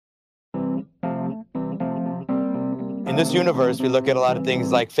in this universe, we look at a lot of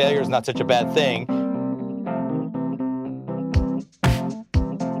things like failure is not such a bad thing.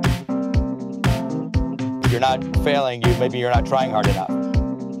 If you're not failing, maybe you're not trying hard enough.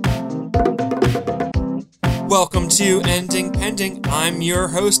 Welcome to Ending Pending. I'm your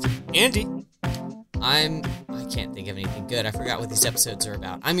host, Andy. I can't think of anything good. I forgot what these episodes are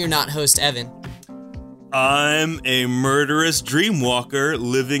about. I'm your not host, Evan. I'm a murderous dreamwalker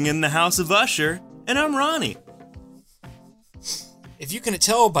living in the house of Usher, and I'm Ronnie. If you can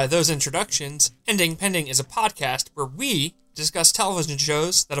tell by those introductions, Ending Pending is a podcast where we discuss television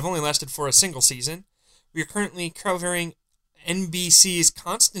shows that have only lasted for a single season. We are currently covering NBC's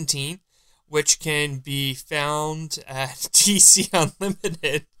Constantine, which can be found at DC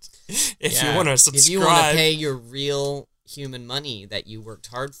Unlimited if you want to subscribe. If you want to pay your real human money that you worked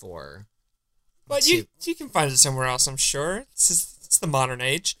hard for. But you can find it somewhere else, I'm sure. It's the modern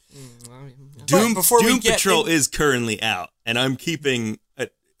age. Doom Patrol is currently out, and I'm keeping a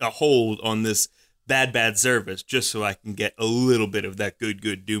hold on this bad service just so I can get a little bit of that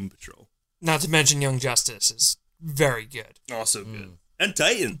good Doom Patrol. Not to mention Young Justice is very good. Also good. And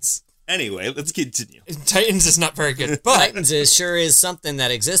Titans. Anyway, let's continue. Titans is not very good, but Titans is something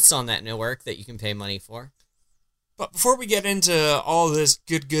that exists on that network that you can pay money for. But before we get into all this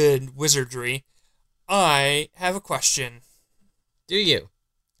good wizardry, I have a question. Do you?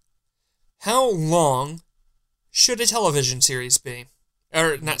 How long should a television series be?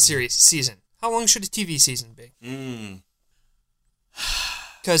 Or not series, season. How long should a TV season be?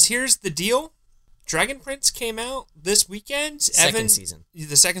 Because here's the deal. Dragon Prince came out this weekend. Second season.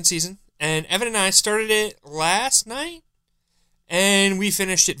 The second season. And Evan and I started it last night. And we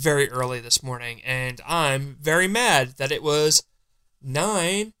finished it very early this morning. And I'm very mad that it was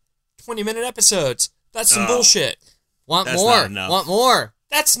 9 20-minute episodes. That's some bullshit. Want more.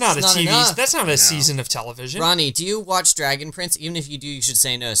 That's not a TV. Enough. That's not a season of television. Ronnie, do you watch Dragon Prince? Even if you do, you should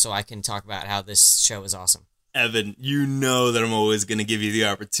say no so I can talk about how this show is awesome. Evan, you know that I'm always going to give you the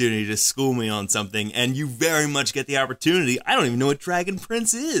opportunity to school me on something, and you very much get the opportunity. I don't even know what Dragon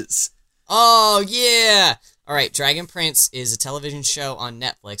Prince is. Oh, yeah. All right, Dragon Prince is a television show on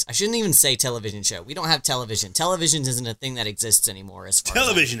Netflix. I shouldn't even say television show. We don't have television. Television isn't a thing that exists anymore as far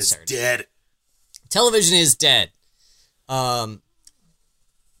television as is dead. Television is dead. The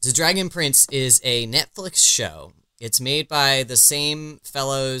Dragon Prince is a Netflix show. It's made by the same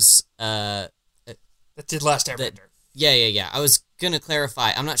fellows that did Last Airbender. Yeah. I was going to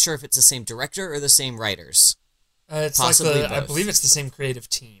clarify. I'm not sure if it's the same director or the same writers. It's Possibly I both. believe it's the same creative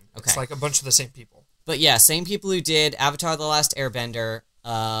team. Okay. It's like a bunch of the same people. But yeah, same people who did Avatar: The Last Airbender,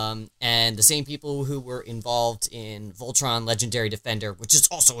 and the same people who were involved in Voltron: Legendary Defender, which is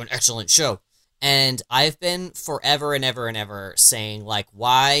also an excellent show. And I've been forever and ever saying, like,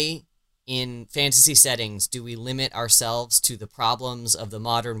 why in fantasy settings do we limit ourselves to the problems of the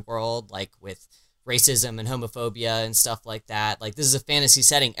modern world, like with racism and homophobia and stuff like that? Like, this is a fantasy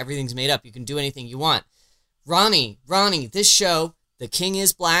setting. Everything's made up. You can do anything you want. Ronnie, this show, the king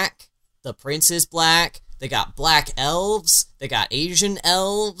is black, the prince is black, they got black elves, they got Asian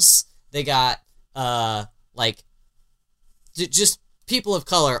elves, they got, just people of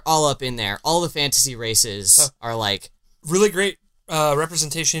color all up in there. All the fantasy races are like... Really great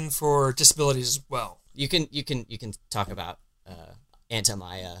representation for disabilities as well. You can talk about Aunt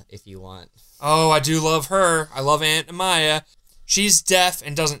Amaya if you want. Oh, I do love her. I love Aunt Amaya. She's deaf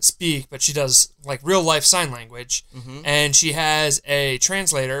and doesn't speak, but she does like real life sign language. Mm-hmm. And she has a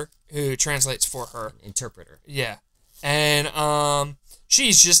translator who translates for her. An interpreter. Yeah. And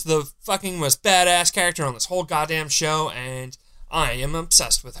she's just the fucking most badass character on this whole goddamn show, and I am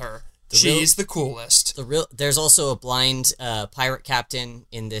obsessed with her. She's the coolest. There's also a blind pirate captain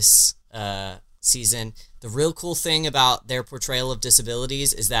in this season. The real cool thing about their portrayal of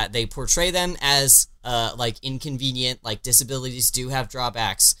disabilities is that they portray them as inconvenient. Like, disabilities do have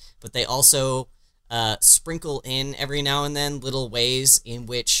drawbacks, but they also sprinkle in every now and then little ways in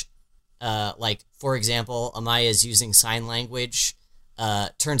which, for example, Amaya's using sign language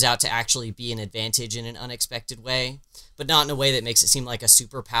turns out to actually be an advantage in an unexpected way, but not in a way that makes it seem like a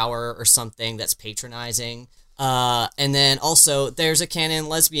superpower or something that's patronizing. And then also, there's a canon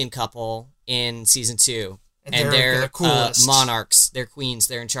lesbian couple in season 2. And they're coolest. Monarchs. They're queens.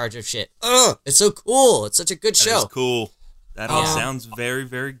 They're in charge of shit. It's so cool. It's such a good show. That is cool. That all sounds very,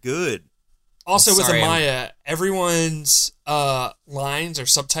 very good. Also, with Amaya, everyone's lines are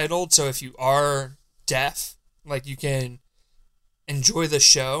subtitled, so if you are deaf, like, you can enjoy the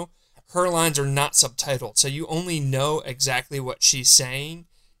show. Her lines are not subtitled, so you only know exactly what she's saying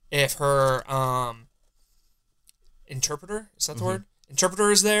if her interpreter, is that the word?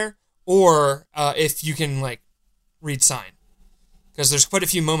 Interpreter is there, or if you can, like, read sign. Because there's quite a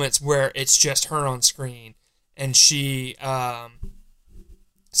few moments where it's just her on screen, and she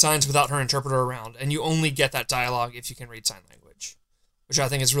signs without her interpreter around, and you only get that dialogue if you can read sign language, which I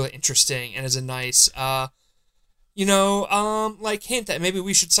think is really interesting and is a nice, like hint that maybe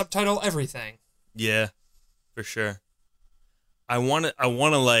we should subtitle everything. Yeah, for sure. I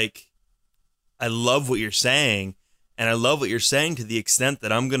love what you're saying, and I love what you're saying to the extent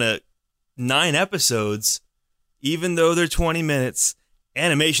that 9 episodes, even though they're 20 minutes,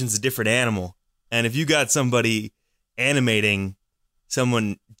 animation's a different animal. And if you got somebody animating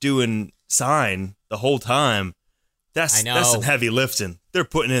someone doing sign the whole time, that's some heavy lifting. They're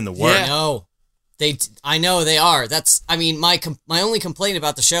putting in the work. Yeah. I know they are. My only complaint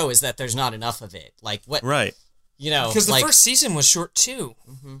about the show is that there's not enough of it. Like what? Right. Because the first season was short too.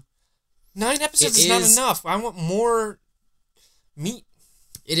 Mm-hmm. 9 episodes is not enough. I want more meat.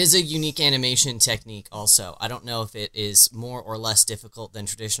 It is a unique animation technique also. I don't know if it is more or less difficult than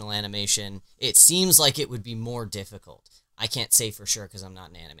traditional animation. It seems like it would be more difficult. I can't say for sure because I'm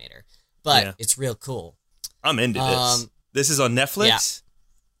not an animator. But It's real cool. I'm into this. This is on Netflix? Yeah.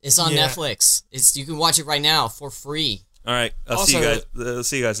 It's on Netflix. You can watch it right now for free. All right. I'll see you guys.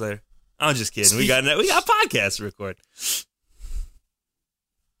 See you guys later. I'm just kidding. We got a podcast to record.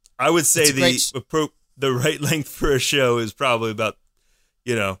 I would say the right length for a show is probably about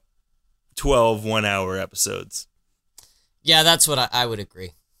 12 1-hour episodes. Yeah, that's what I would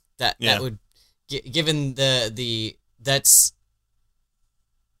agree. That would, given that's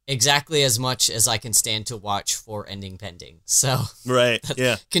exactly as much as I can stand to watch for Ending Pending. So right,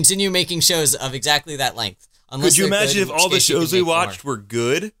 yeah. Continue making shows of exactly that length. Could you imagine if all the shows we watched were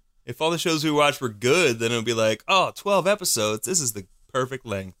good? If all the shows we watched were good, then it would be like, 12 episodes. This is the perfect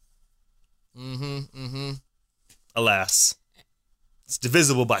length. Alas. It's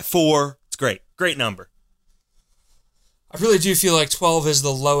divisible by 4. It's great. Great number. I really do feel like 12 is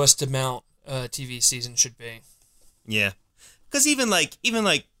the lowest amount a TV season should be. Yeah. Because even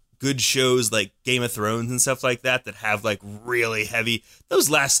good shows like Game of Thrones and stuff like that have like really heavy, those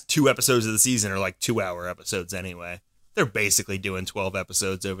last 2 episodes of the season are like 2-hour episodes anyway. They're basically doing 12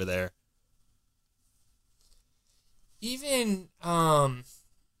 episodes over there. Even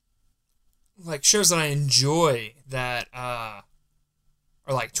like shows that I enjoy that are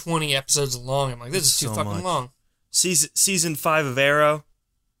like 20 episodes long. I'm like, this is too fucking long. Season 5 of Arrow.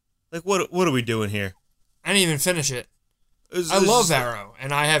 Like, what are we doing here? I didn't even finish it. I love Arrow,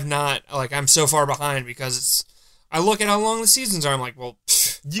 and I have not, I'm so far behind because I look at how long the seasons are, I'm like, well,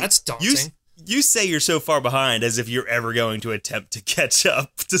 that's daunting. You say you're so far behind as if you're ever going to attempt to catch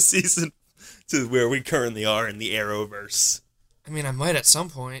up to where we currently are in the Arrowverse. I mean, I might at some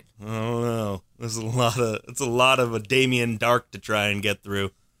point. I don't know. It's a lot of a Damien Dark to try and get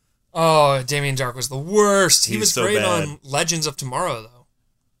through. Oh, Damien Dark was the worst. He was so great bad. on Legends of Tomorrow, though.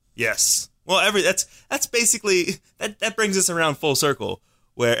 Yes. Well, that's basically that brings us around full circle,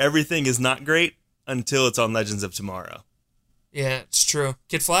 where everything is not great until it's on Legends of Tomorrow. Yeah, it's true.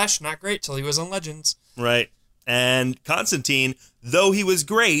 Kid Flash, not great till he was on Legends. Right. And Constantine, though he was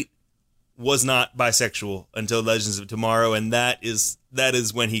great, was not bisexual until Legends of Tomorrow, and that is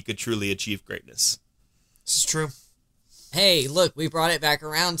when he could truly achieve greatness. This is true. Hey, look, we brought it back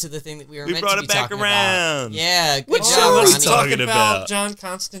around to the thing that we were meant to be talking about. We brought it back around. Yeah, good What job, show are we Ronnie. talking about? John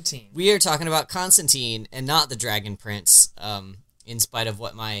Constantine. We are talking about Constantine and not the Dragon Prince, in spite of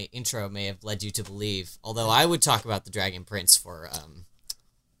what my intro may have led you to believe. Although I would talk about the Dragon Prince for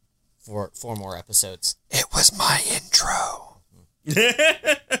 4 more episodes. It was my intro.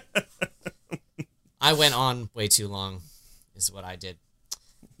 I went on way too long, is what I did.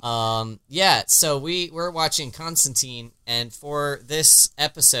 So we're watching Constantine, and for this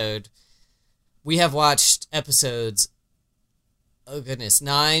episode, we have watched episodes,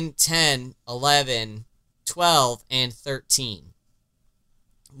 9, 10, 11, 12, and 13,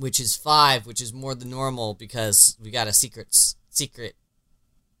 which is 5, which is more than normal because we got a secret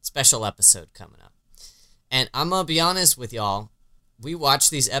special episode coming up. And I'm gonna be honest with y'all, we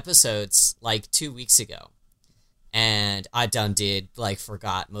watched these episodes like 2 weeks ago. And I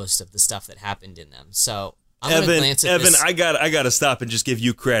forgot most of the stuff that happened in them. So I'm going to glance at this. I gotta stop and just give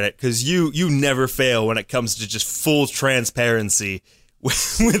you credit, because you never fail when it comes to just full transparency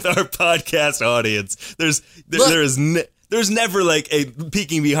with our podcast audience. There's never like a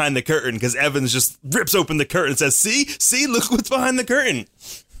peeking behind the curtain, because Evans just rips open the curtain and says, see, look what's behind the curtain.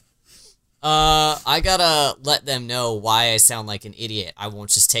 I gotta let them know why I sound like an idiot. I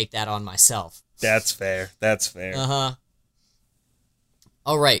won't just take that on myself. That's fair. Uh-huh.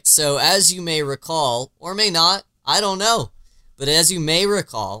 All right, so as you may recall, or may not, I don't know, but as you may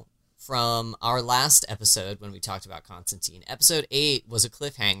recall from our last episode when we talked about Constantine. Episode 8 was a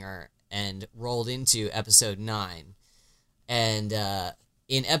cliffhanger and rolled into episode 9. And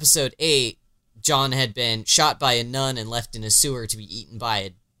in episode 8, John had been shot by a nun and left in a sewer to be eaten by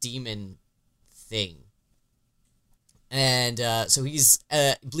a demon thing. And so he's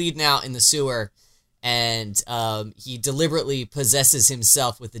bleeding out in the sewer, and he deliberately possesses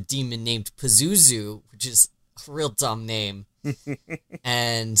himself with a demon named Pazuzu, which is a real dumb name.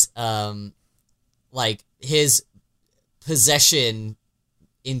 And like his possession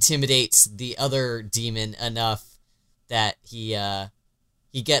intimidates the other demon enough that he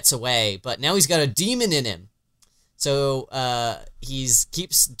gets away, but now he's got a demon in him. So he's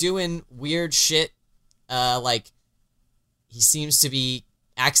keeps doing weird shit. Like he seems to be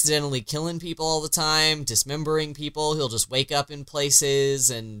accidentally killing people all the time, dismembering people. He'll just wake up in places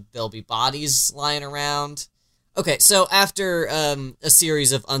and there'll be bodies lying around. Okay, so after a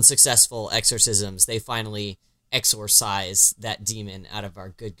series of unsuccessful exorcisms, they finally exorcise that demon out of our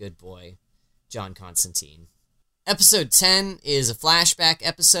good boy, John Constantine. Episode 10 is a flashback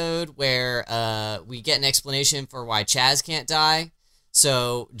episode where we get an explanation for why Chaz can't die.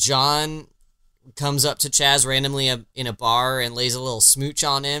 So John comes up to Chaz randomly in a bar and lays a little smooch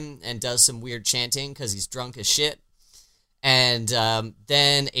on him and does some weird chanting because he's drunk as shit. And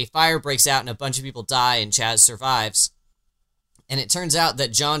then a fire breaks out and a bunch of people die and Chaz survives. And it turns out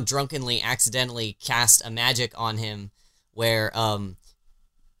that John drunkenly accidentally cast a magic on him where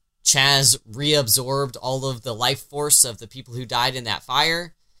Chaz reabsorbed all of the life force of the people who died in that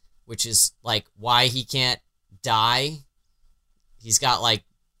fire, which is like why he can't die. He's got like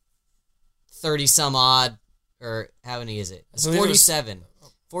 30 some odd, or how many is it? It's 47.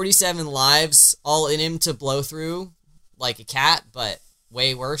 47 lives all in him to blow through like a cat, but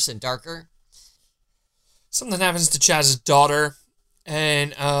way worse and darker. Something happens to Chaz's daughter,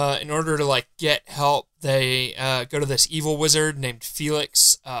 and in order to like get help, they go to this evil wizard named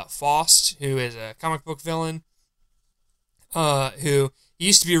Felix Faust, who is a comic book villain. Who he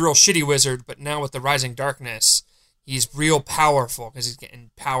used to be a real shitty wizard, but now with the rising darkness, he's real powerful because he's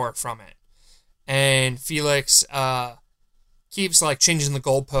getting power from it. And Felix keeps like changing the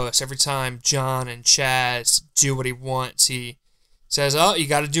goalposts every time John and Chaz do what he wants. He says, "Oh, you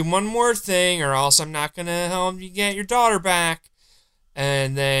got to do one more thing, or else I'm not gonna help you get your daughter back."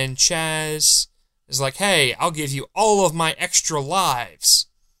 And then Chaz is like, "Hey, I'll give you all of my extra lives,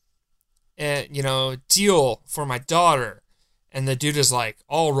 and deal for my daughter." And the dude is like,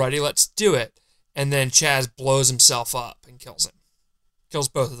 "Alrighty, let's do it." And then Chaz blows himself up and kills him, kills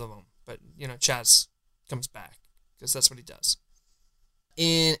both of them. But Chaz comes back because that's what he does.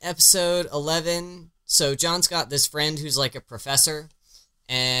 In episode 11, so John's got this friend who's like a professor,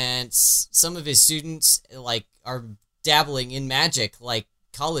 and some of his students like are dabbling in magic like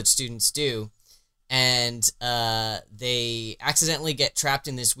college students do, and they accidentally get trapped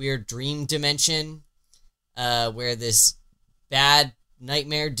in this weird dream dimension where this bad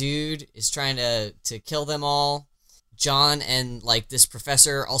nightmare dude is trying to kill them all. John and like this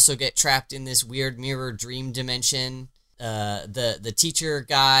professor also get trapped in this weird mirror dream dimension. The teacher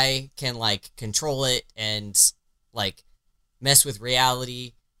guy can like control it and like mess with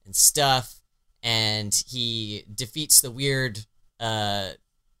reality and stuff, and he defeats the weird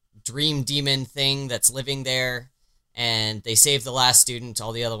dream demon thing that's living there, and they save the last student.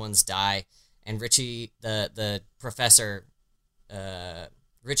 All the other ones die, and Richie, the professor,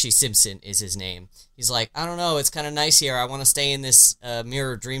 Richie Simpson is his name. He's like, "I don't know, it's kind of nice here. I want to stay in this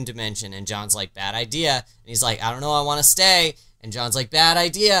mirror dream dimension." And John's like, "Bad idea." And he's like, "I don't know, I want to stay." And John's like, "Bad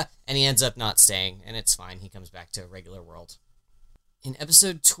idea." And he ends up not staying, and it's fine. He comes back to a regular world. In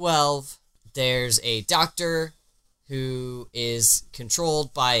episode 12, there's a doctor who is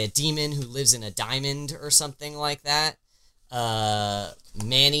controlled by a demon who lives in a diamond or something like that.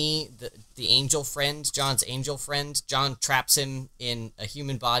 Manny, the angel friend, John's angel friend, John traps him in a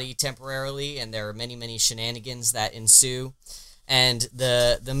human body temporarily, and there are many, many shenanigans that ensue. And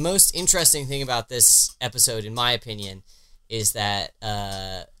the most interesting thing about this episode, in my opinion, is that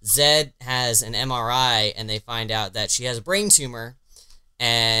Zed has an MRI, and they find out that she has a brain tumor,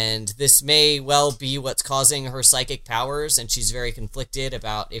 and this may well be what's causing her psychic powers, and she's very conflicted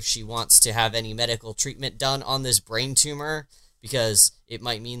about if she wants to have any medical treatment done on this brain tumor, because it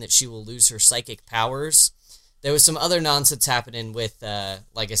might mean that she will lose her psychic powers. There was some other nonsense happening with,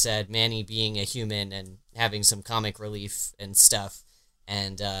 like I said, Manny being a human and having some comic relief and stuff,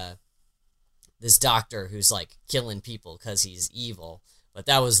 and this doctor who's like killing people because he's evil. But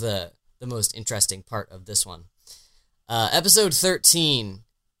that was the most interesting part of this one. Episode 13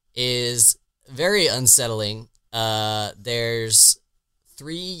 is very unsettling. There's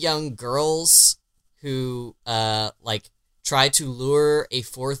three young girls who like try to lure a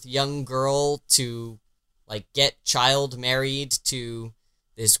fourth young girl to like get child married to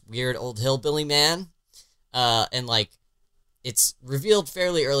this weird old hillbilly man. And like it's revealed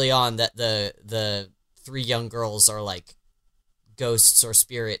fairly early on that the three young girls are like ghosts or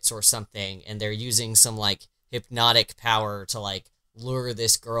spirits or something, and they're using some like hypnotic power to like lure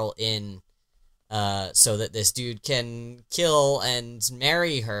this girl in so that this dude can kill and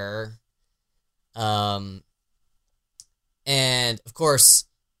marry her. And of course,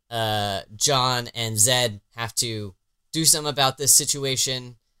 John and Zed have to do something about this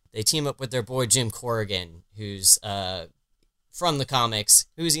situation. They team up with their boy Jim Corrigan, who's from the comics.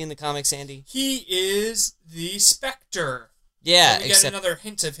 Who is he in the comics, Andy? He is the Spectre. Yeah, so we get another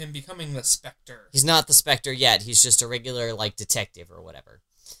hint of him becoming the Spectre. He's not the Spectre yet. He's just a regular like detective or whatever.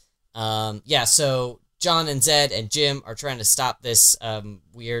 Yeah, so John and Zed and Jim are trying to stop this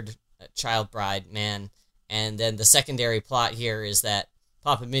weird child bride man. And then the secondary plot here is that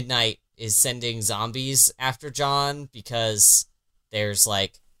Papa Midnight is sending zombies after John because there's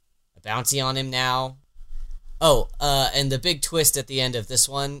like a bounty on him now. Oh, and the big twist at the end of this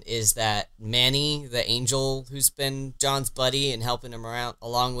one is that Manny, the angel who's been John's buddy and helping him around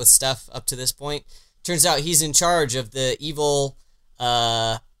along with stuff up to this point, turns out he's in charge of the evil,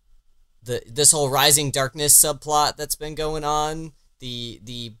 this whole Rising Darkness subplot that's been going on.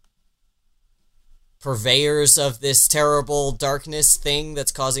 The purveyors of this terrible darkness thing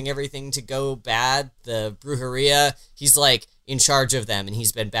that's causing everything to go bad, the Brujeria, he's like in charge of them, and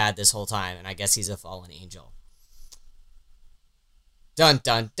he's been bad this whole time, and I guess he's a fallen angel. Dun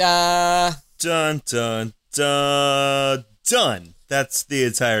dun dun. Dun dun dun done. That's the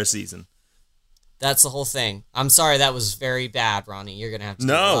entire season. That's the whole thing. I'm sorry that was very bad, Ronnie. You're gonna have to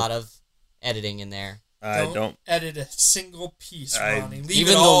do a lot of editing in there. I don't edit a single piece, Ronnie. Leave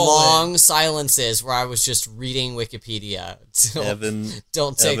even it the all long silences where I was just reading Wikipedia.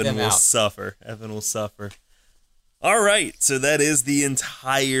 Don't take them out. Evan will suffer. All right, so that is the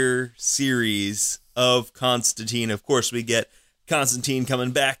entire series of Constantine. Of course, we get Constantine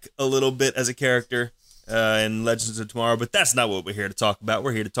coming back a little bit as a character in Legends of Tomorrow, but that's not what we're here to talk about.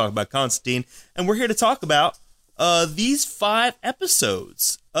 We're here to talk about Constantine, and we're here to talk about these 5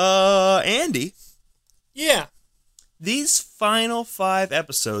 episodes. Andy? Yeah. These final 5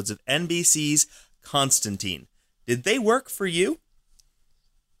 episodes of NBC's Constantine, did they work for you?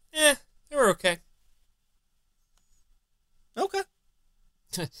 They were okay. Okay.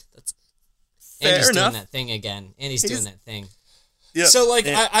 That's Fair Andy's enough. doing that thing again. Andy's doing that thing. Yeah. So like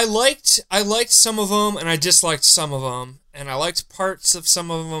I liked some of them and I disliked some of them, and I liked parts of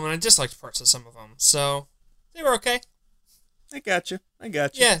some of them and I disliked parts of some of them. So they were okay. I got you.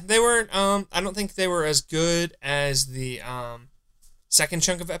 Yeah, they weren't. I don't think they were as good as the second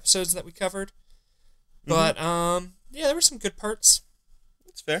chunk of episodes that we covered. But yeah, there were some good parts.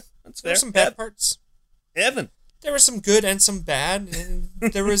 That's fair. There were some bad parts. Evan. There were some good and some bad, and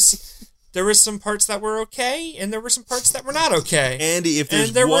there was some parts that were okay, and there were some parts that were not okay. Andy, if there's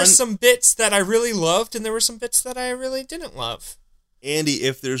and there were some bits that I really loved, and there were some bits that I really didn't love. Andy,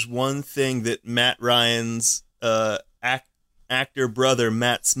 if there's one thing that Matt Ryan's actor brother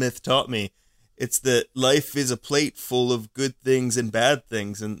Matt Smith taught me, it's that life is a plate full of good things and bad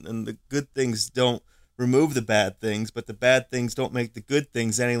things, and the good things don't remove the bad things, but the bad things don't make the good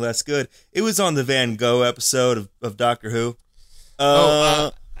things any less good. It was on the Van Gogh episode of Doctor Who.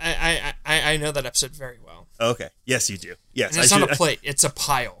 I know that episode very well. Okay. Yes, you do. Yes. And it's not a plate. It's a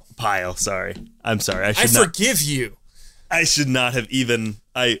pile. Pile. Sorry. I'm sorry. I forgive you. I should not have even.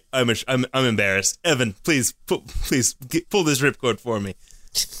 I'm embarrassed. Evan, please pull this ripcord for me.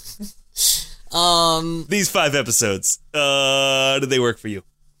 These 5 episodes. Did they work for you?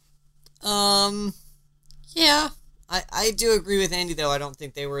 Yeah. I do agree with Andy, though. I don't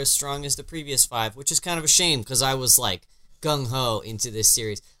think they were as strong as the previous 5, which is kind of a shame, because I was like gung-ho into this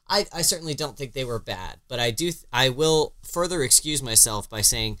series. I certainly don't think they were bad, but I will further excuse myself by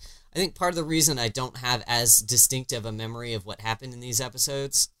saying I think part of the reason I don't have as distinctive a memory of what happened in these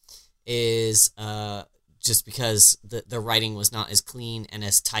episodes is just because the writing was not as clean and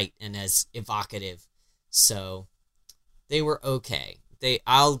as tight and as evocative. So they were okay.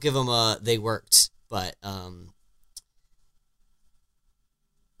 I'll give them they worked, but I'm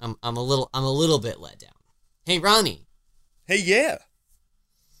a little bit let down. Hey, Ronnie. Hey, yeah.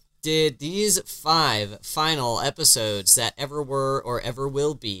 Did these 5 final episodes that ever were or ever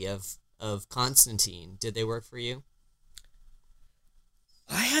will be of Constantine, did they work for you?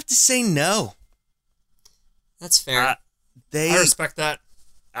 I have to say no. That's fair. I respect that.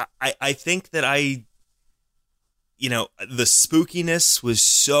 I think that the spookiness was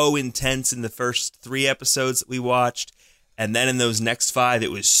so intense in the first 3 episodes that we watched. And then in those next 5,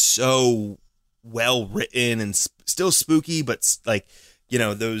 it was so well written and still spooky, but like,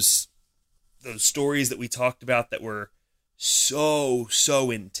 those stories that we talked about that were so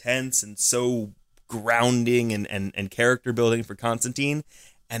intense and so grounding and character building for Constantine.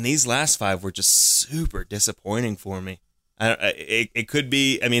 And these last 5 were just super disappointing for me. It could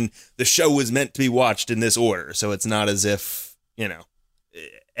be, the show was meant to be watched in this order, so it's not as if,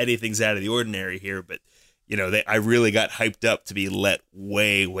 anything's out of the ordinary here, but, I really got hyped up to be let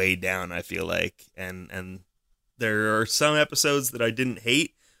way down, I feel like. And there are some episodes that I didn't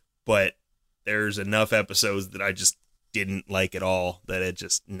hate, but there's enough episodes that I just didn't like at all that it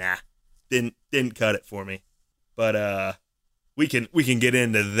just, didn't cut it for me. But we can get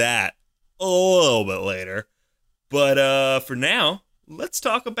into that a little bit later. But for now, let's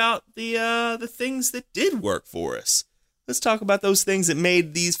talk about the things that did work for us. Let's talk about those things that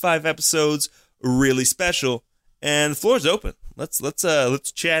made these 5 episodes really special. And the floor's open. Let's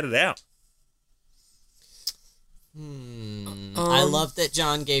chat it out. I love that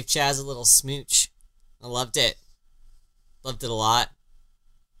John gave Chaz a little smooch. I loved it. Loved it a lot.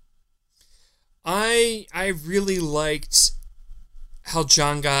 I really liked how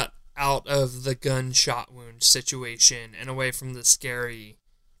John got out of the gunshot wound situation and away from the scary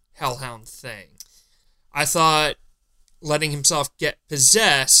hellhound thing. I thought letting himself get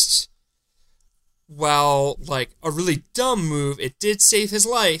possessed, while like a really dumb move, it did save his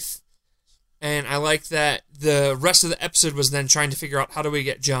life. And I like that the rest of the episode was then trying to figure out how do we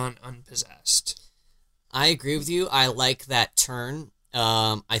get John unpossessed. I agree with you. I like that turn.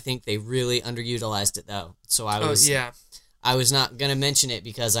 I think they really underutilized it though. So I was not going to mention it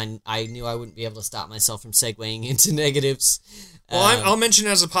because I knew I wouldn't be able to stop myself from segueing into negatives. Well, I'll mention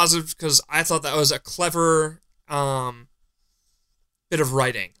it as a positive because I thought that was a clever bit of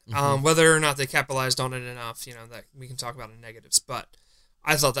writing. Mm-hmm. Whether or not they capitalized on it enough, that we can talk about in negatives. But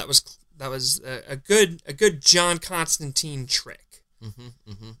I thought that was a good John Constantine trick.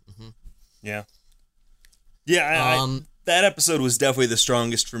 Yeah. Yeah. That episode was definitely the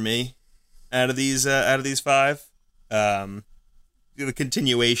strongest for me out of these 5. The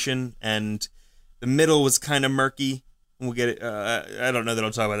continuation and the middle was kind of murky. We'll get it. I don't know that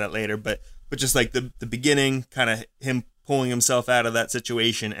I'll talk about that later, but just like the beginning, kind of him pulling himself out of that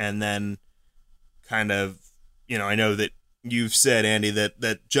situation, and then kind of, I know that you've said, Andy,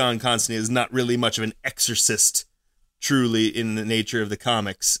 that John Constantine is not really much of an exorcist, truly in the nature of the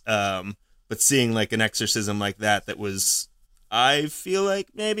comics. But seeing like an exorcism like that was, I feel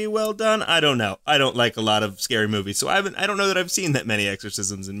like maybe well done. I don't know. I don't like a lot of scary movies, so I don't know that I've seen that many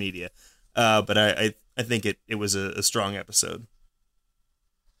exorcisms in media. But I think it was a strong episode.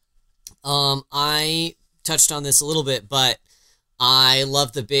 I touched on this a little bit, but I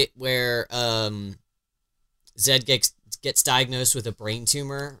love the bit where Zed gets diagnosed with a brain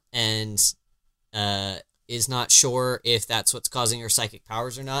tumor and is not sure if that's what's causing her psychic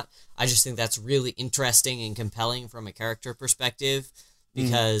powers or not. I just think that's really interesting and compelling from a character perspective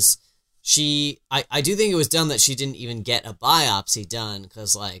because I do think it was dumb that she didn't even get a biopsy done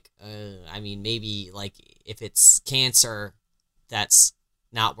because, maybe, like, if it's cancer, that's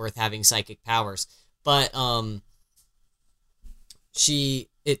not worth having psychic powers. But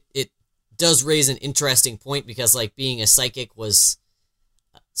it does raise an interesting point because, like, being a psychic was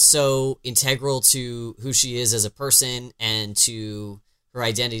so integral to who she is as a person and to her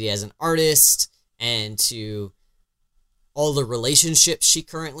identity as an artist and to all the relationships she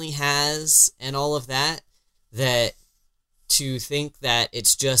currently has and all of that to think that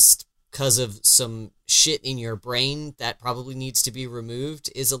it's just because of some shit in your brain that probably needs to be removed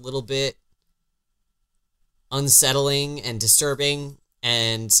is a little bit unsettling and disturbing.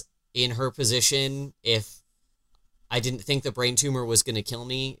 And in her position, if I didn't think the brain tumor was going to kill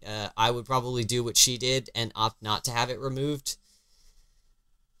me, I would probably do what she did and opt not to have it removed.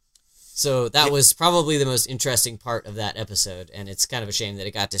 So that was probably the most interesting part of that episode, and it's kind of a shame that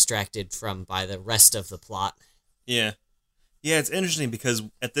it got distracted from by the rest of the plot. Yeah. Yeah, it's interesting because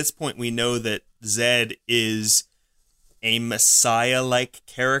at this point we know that Zed is a messiah-like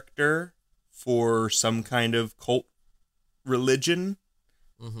character for some kind of cult religion.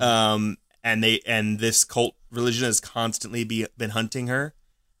 Mm-hmm. And this cult religion has constantly been hunting her.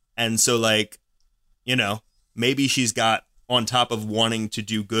 And so, like, maybe she's got, on top of wanting to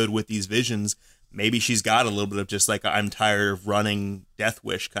do good with these visions, maybe she's got a little bit of just like, I'm tired of running death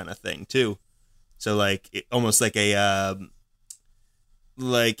wish kind of thing too. So like almost like a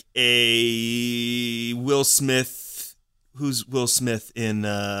Will Smith. Who's Will Smith in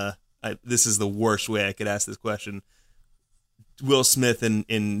this is the worst way I could ask this question. Will Smith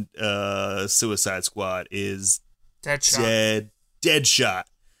in Suicide Squad is Deadshot. Deadshot. A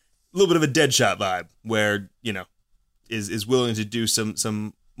little bit of a Deadshot vibe, where is willing to do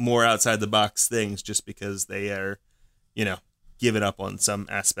some more outside the box things just because they are, giving up on some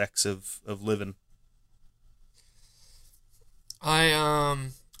aspects of living.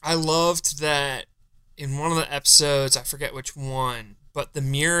 I loved that in one of the episodes, I forget which one, but the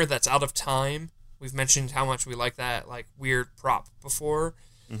mirror that's out of time. We've mentioned how much we like that weird prop before.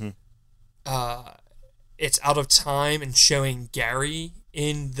 Mm-hmm. It's out of time and showing Gary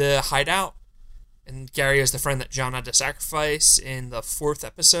in the hideout, and Gary is the friend that John had to sacrifice in the 4th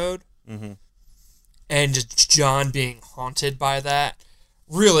episode. Mm-hmm. And just John being haunted by that.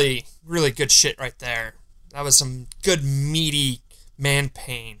 Really, really good shit right there. That was some good, meaty man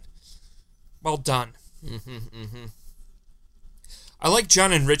pain. Well done. Mm-hmm, mm-hmm. I like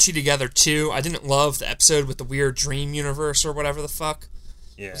John and Richie together, too. I didn't love the episode with the weird dream universe or whatever the fuck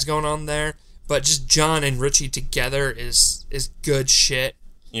is going on there. But just John and Richie together is good shit.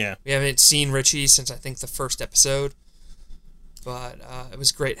 Yeah. We haven't seen Richie since, I think, the 1st episode. But it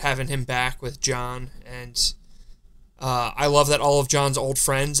was great having him back with John. And I love that all of John's old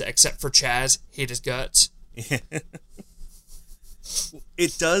friends, except for Chaz, hate his guts.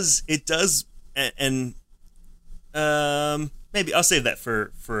 It does, and maybe I'll save that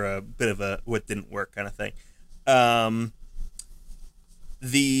for a bit of a what didn't work kind of thing.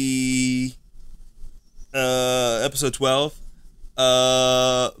 The episode 12,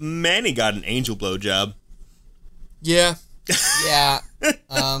 Manny got an angel blowjob. Yeah. Yeah.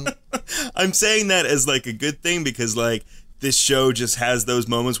 I'm saying that as a good thing because this show just has those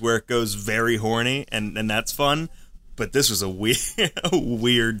moments where it goes very horny and that's fun. But this was a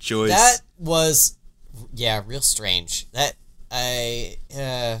weird choice. That was, real strange. That I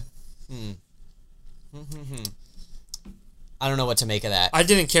don't know what to make of that. I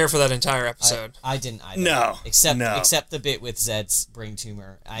didn't care for that entire episode. I didn't either. No. Except the bit with Zed's brain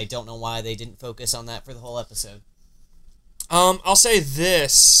tumor. I don't know why they didn't focus on that for the whole episode. I'll say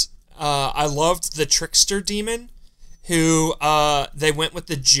this. I loved the trickster demon, who they went with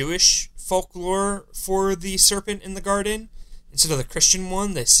the Jewish folklore for the serpent in the garden instead of the Christian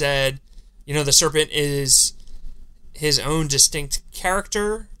one. They said, the serpent is his own distinct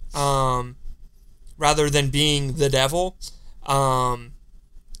character, rather than being the devil. I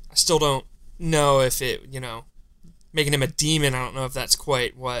still don't know if it, making him a demon, I don't know if that's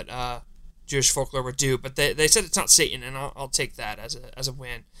quite what Jewish folklore would do, but they said it's not Satan, and I'll take that as a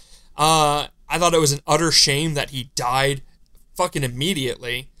win. I thought it was an utter shame that he died fucking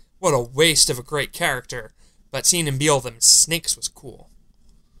immediately. What a waste of a great character. But seeing him be all them snakes was cool.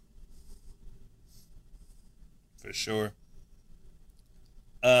 For sure.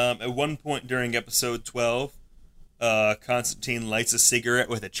 At one point during episode 12, Constantine lights a cigarette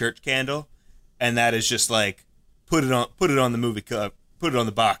with a church candle, and that is just put it on the movie cup, put it on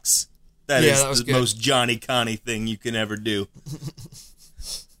the box. That is the most Johnny Connie thing you can ever do.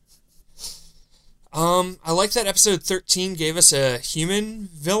 I like that episode 13 gave us a human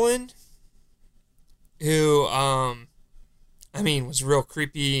villain who, was real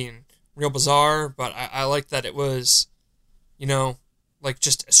creepy and real bizarre, but I like that it was,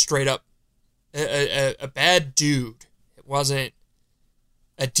 just a straight up, a bad dude. It wasn't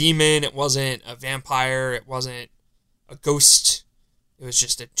a demon, it wasn't a vampire, it wasn't a ghost. It was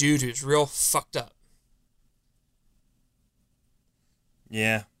just a dude who's real fucked up.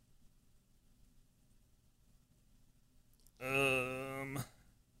 Yeah.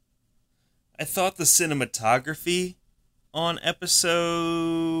 I thought the cinematography on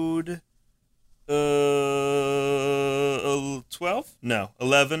episode 12? No,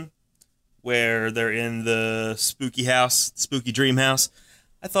 11, where they're in the spooky house, spooky dream house.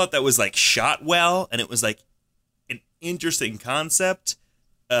 I thought that was shot well, and it was an interesting concept.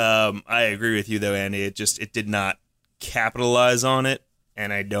 I agree with you though, Andy. It did not capitalize on it,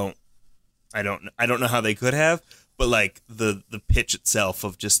 and I don't know how they could have. But the pitch itself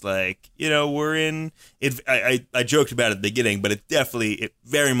of just we're in it. I joked about it at the beginning, but it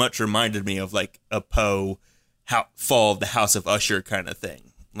very much reminded me of a Poe fall of the House of Usher kind of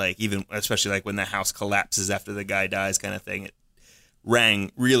thing. Even especially when the house collapses after the guy dies kind of thing. It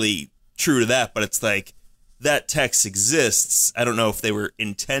rang really true to that, but it's that text exists. I don't know if they were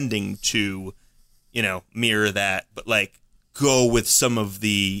intending to, mirror that, but go with some of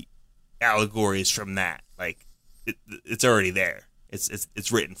the allegories from that. It's already there.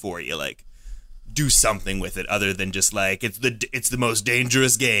 It's written for you. Do something with it other than just it's the most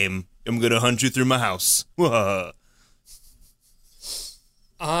dangerous game. I'm gonna hunt you through my house.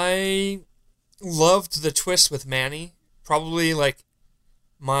 I loved the twist with Manny. Probably like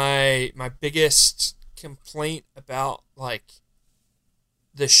my biggest complaint about like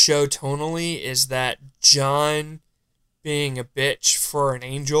the show tonally is that John being a bitch for an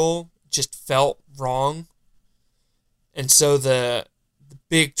angel just felt wrong. And so the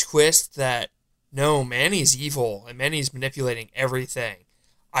big twist that no, Manny's evil and Manny's manipulating everything.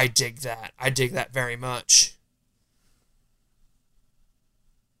 I dig that. I dig that very much.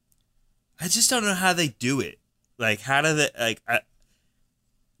 I just don't know how they do it. Like, how do they,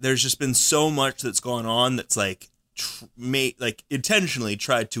 there's just been so much that's gone on that's like, intentionally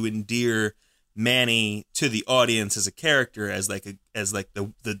tried to endear Manny to the audience as a character, as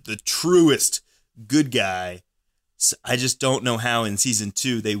the truest good guy. So I just don't know how in season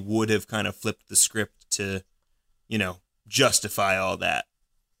 2 they would have kind of flipped the script to, justify all that.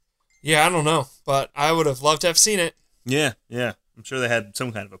 Yeah, I don't know, but I would have loved to have seen it. Yeah. I'm sure they had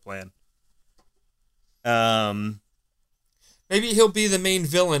some kind of a plan. Maybe he'll be the main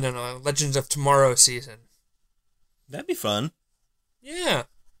villain in a Legends of Tomorrow season. That'd be fun. Yeah.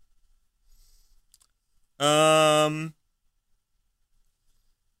 I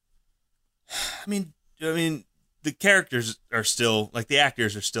mean, the characters are still, like, the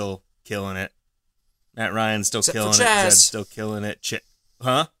actors are still killing it. Matt Ryan's still Except killing for it. Chaz. Zed's still killing it.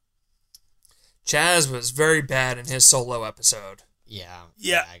 Huh? Chaz was very bad in his solo episode. Yeah,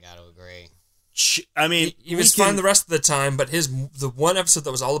 Yeah. I gotta agree. I mean, He was fine the rest of the time, but the one episode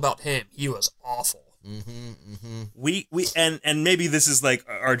that was all about him, he was awful. We and maybe this is like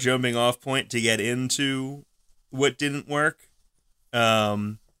our jumping off point to get into what didn't work.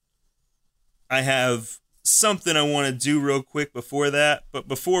 I have something I want to do real quick before that, but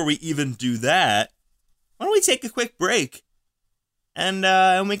before we even do that, why don't we take a quick break and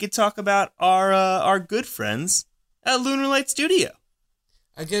we can talk about our good friends at Lunar Light Studio.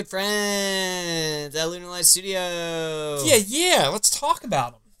 Our good friends at Lunar Light Studio. Yeah, let's talk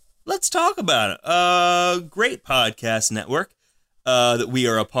about them. Let's talk about it. Great podcast network that we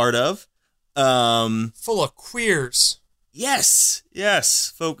are a part of. Full of queers. Yes,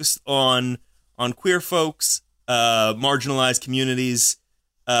 focused on queer folks, marginalized communities,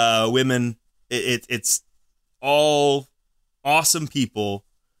 women. It's all awesome people.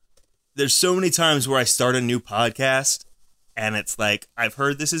 There's so many times where I start a new podcast and it's like, I've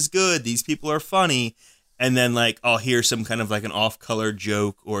heard this is good, these people are funny, and then like I'll hear some kind of like an off-color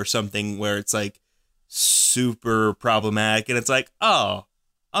joke or something where it's like super problematic, and it's like, oh,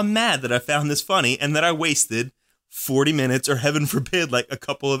 I'm mad that I found this funny and that I wasted 40 minutes or heaven forbid like a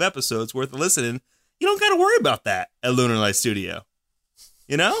couple of episodes worth of listening. You don't got to worry about that at Lunar Light Studio.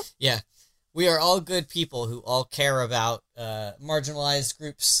 You know? Yeah. We are all good people who all care about marginalized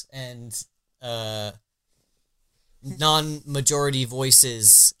groups and non-majority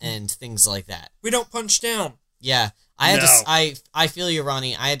voices and things like that. We don't punch down. Yeah. I feel you,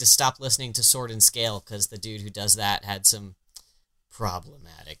 Ronnie. I had to stop listening to Sword and Scale because the dude who does that had some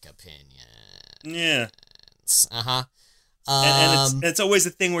problematic opinions. Yeah. Uh-huh. And it's always a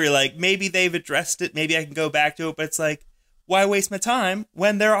thing where you're like, maybe they've addressed it, maybe I can go back to it, but it's like, why waste my time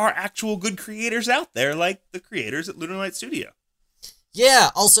when there are actual good creators out there, like the creators at Lunar Light Studio? Yeah,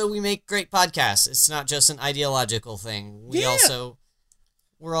 also we make great podcasts. It's not just an ideological thing. We're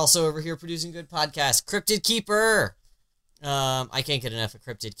also over here producing good podcasts. Cryptid Keeper. I can't get enough of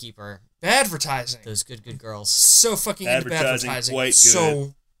Cryptid Keeper. Advertising. Those good girls. So fucking into advertising. Quite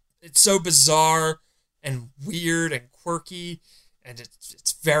good. It's so bizarre and weird and quirky, and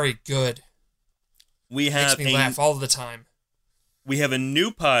it's very good. Makes me laugh all the time. We have a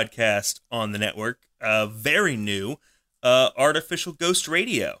new podcast on the network, very new, Artificial Ghost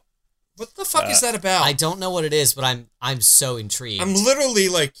Radio. What the fuck is that about? I don't know what it is, but I'm so intrigued. I'm literally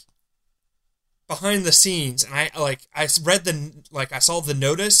like behind the scenes, and I read I saw the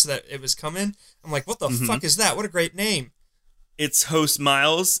notice that it was coming. I'm like, what the fuck is that? What a great name! It's host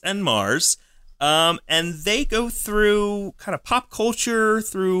Miles and Mars. And they go through kind of pop culture,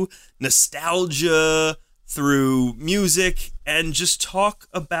 through nostalgia, through music, and just talk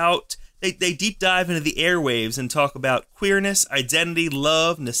about, they deep dive into the airwaves and talk about queerness, identity,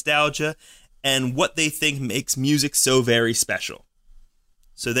 love, nostalgia, and what they think makes music so very special.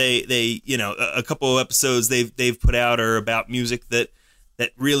 So they a couple of episodes they've put out are about music that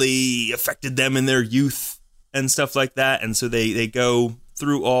really affected them in their youth and stuff like that. And so they go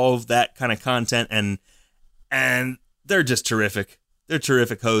through all of that kind of content, and they're just terrific. They're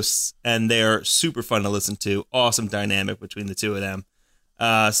terrific hosts, and they're super fun to listen to. Awesome dynamic between the two of them.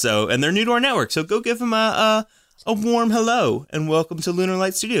 And they're new to our network, so go give them a warm hello and welcome to Lunar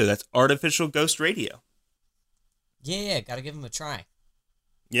Light Studio. That's Artificial Ghost Radio. Yeah, gotta give them a try.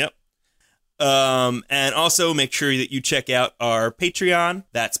 Yep. And also make sure that you check out our Patreon.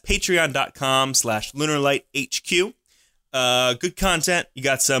 That's patreon.com/lunarlighthq. Good content. You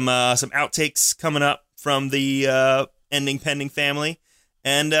got some outtakes coming up from the Ending Pending family.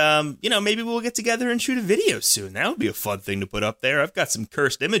 And, maybe we'll get together and shoot a video soon. That would be a fun thing to put up there. I've got some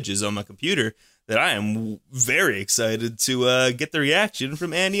cursed images on my computer that I am very excited to get the reaction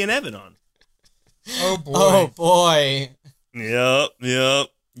from Andy and Evan on. Oh, boy. Oh, boy. Yep.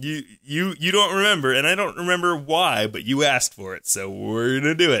 You don't remember, and I don't remember why, but you asked for it, so we're going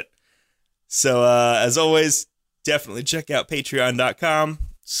to do it. So, as always, definitely check out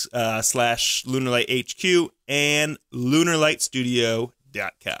patreon.com/lunarlighthq and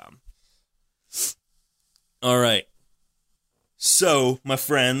lunarlightstudio.com. All right. So, my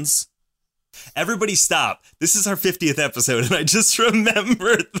friends, everybody stop. This is our 50th episode, and I just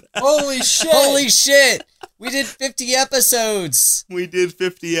remembered that. Holy shit. Holy shit! We did 50 episodes! We did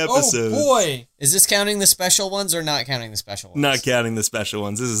 50 episodes. Oh, boy. Is this counting the special ones or not counting the special ones? Not counting the special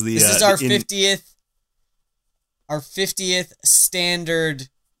ones. This is the... This is our 50th... Our 50th standard,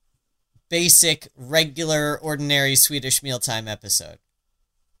 basic, regular, ordinary Swedish mealtime episode.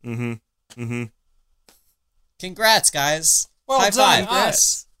 Mm-hmm. Congrats, guys. Well High done, five.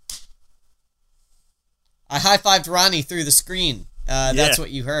 us. I high-fived Ronnie through the screen. That's Yeah.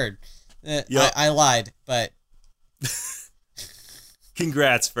 what you heard. Yep. I lied, but...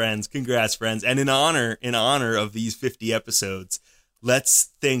 Congrats, friends. And in honor of these 50 episodes,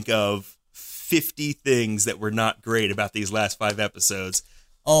 let's think of 50 things that were not great about these last 5 episodes.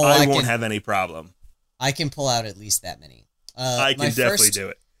 Oh, I won't have any problem. I can pull out at least that many. I can definitely do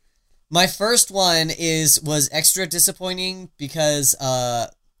it. My first one was extra disappointing because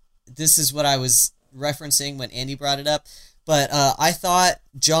this is what I was referencing when Andy brought it up. But I thought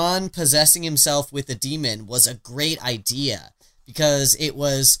John possessing himself with a demon was a great idea because it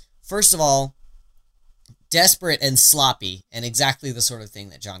was, first of all, desperate and sloppy and exactly the sort of thing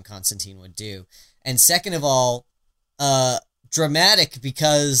that John Constantine would do. And second of all, dramatic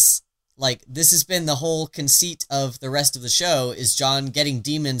because, like, this has been the whole conceit of the rest of the show is John getting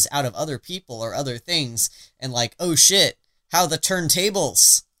demons out of other people or other things and like, oh shit, how the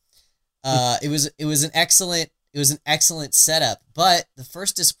turntables. It was an excellent setup, but the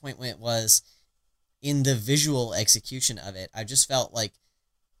first disappointment was in the visual execution of it. I just felt like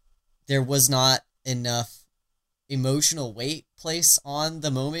there was not enough emotional weight placed on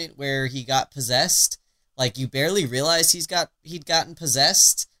the moment where he got possessed. Like, you barely realized he'd gotten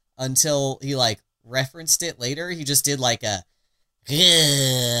possessed until he like referenced it later. He just did like a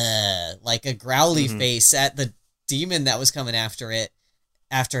growly face at the demon that was coming after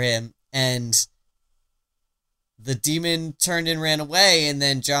him, and the demon turned and ran away, and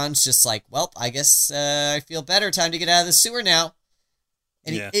then John's just like, well, I guess I feel better. Time to get out of the sewer now.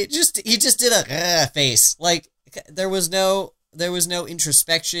 And he just did a face. Like, there was no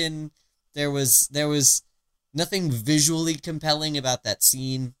introspection. There was nothing visually compelling about that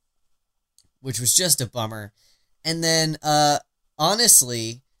scene, which was just a bummer. And then,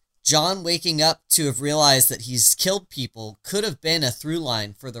 honestly, John waking up to have realized that he's killed people could have been a through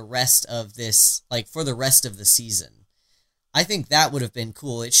line for the rest of this, like, for the rest of the season. I think that would have been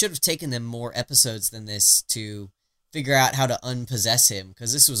cool. It should have taken them more episodes than this to figure out how to unpossess him,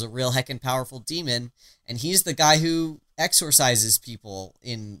 because this was a real heckin' powerful demon, and he's the guy who exorcises people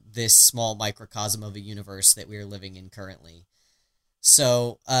in this small microcosm of a universe that we are living in currently.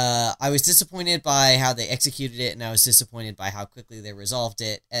 So, I was disappointed by how they executed it, and I was disappointed by how quickly they resolved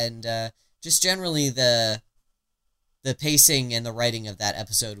it, and just generally the pacing and the writing of that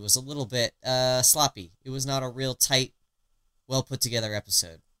episode was a little bit sloppy. It was not a real tight, well-put-together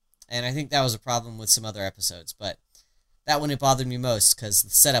episode, and I think that was a problem with some other episodes, but that one, it bothered me most, because the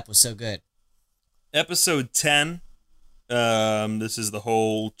setup was so good. Episode 10, this is the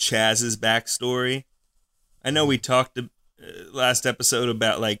whole Chaz's backstory. I know we talked last episode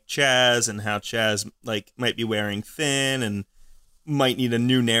about, like, Chaz and how Chaz, like, might be wearing thin and might need a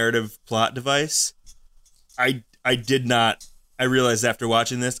new narrative plot device. I realized after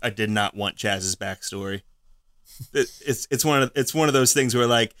watching this, I did not want Chaz's backstory. It's one of those things where,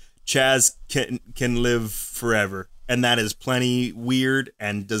 like, Chaz can live forever, and that is plenty weird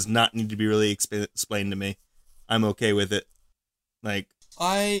and does not need to be really explained to me. I'm okay with it. Like,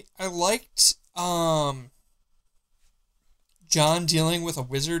 I liked John dealing with a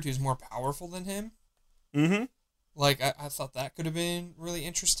wizard who's more powerful than him. mm-hmm. Like, I thought that could have been really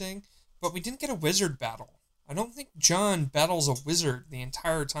interesting, but we didn't get a wizard battle. I don't think John battles a wizard the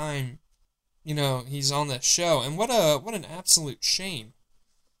entire time, you know, he's on this show, and what an absolute shame.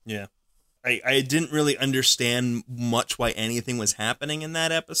 Yeah. I didn't really understand much why anything was happening in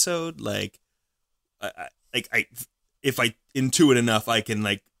that episode. Like, if I intuit enough, I can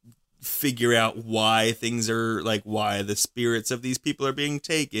like figure out why things are like, why the spirits of these people are being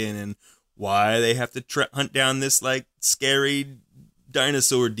taken and why they have to hunt down this like scary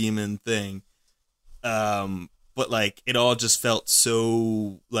dinosaur demon thing. But like it all just felt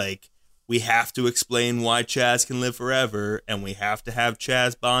so like we have to explain why Chaz can live forever and we have to have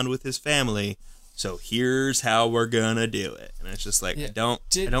Chaz bond with his family. So here's how we're gonna do it. And it's just like, I don't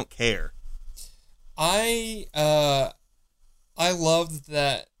care. I loved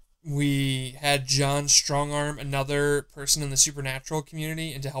that we had John strong-arm another person in the supernatural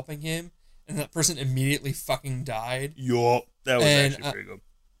community into helping him, and that person immediately fucking died. Yup. That was actually pretty good.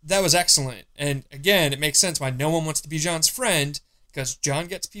 That was excellent. And again, it makes sense why no one wants to be John's friend, because John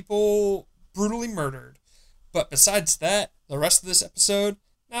gets people brutally murdered. But besides that, the rest of this episode,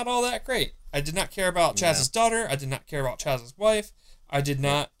 not all that great. I did not care about Chaz's daughter. I did not care about Chaz's wife. I did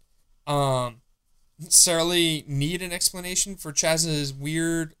not necessarily need an explanation for Chaz's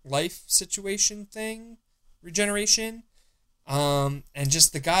weird life situation thing, regeneration. And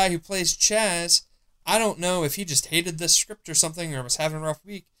just the guy who plays Chaz, I don't know if he just hated this script or something or was having a rough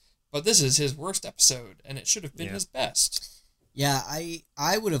week, but this is his worst episode, and it should have been his best. Yeah,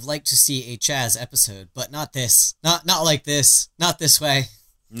 I would have liked to see a Chaz episode, but not this. Not like this. Not this way.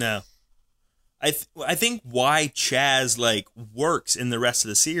 No. I think why Chaz like works in the rest of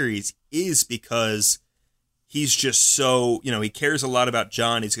the series is because he's just so, he cares a lot about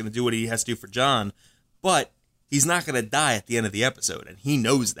John. He's going to do what he has to do for John, but he's not going to die at the end of the episode, and he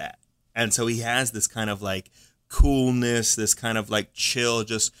knows that. And so he has this kind of like coolness, this kind of like chill,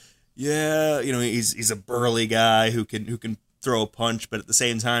 just, he's a burly guy who can throw a punch, but at the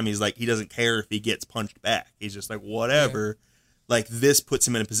same time, he's like, he doesn't care if he gets punched back. He's just like, whatever. Yeah. Like, this puts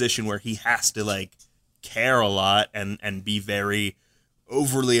him in a position where he has to like care a lot and be very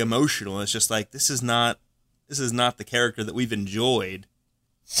overly emotional. It's just like, this is not the character that we've enjoyed.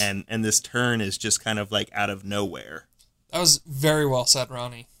 And this turn is just kind of like out of nowhere. That was very well said,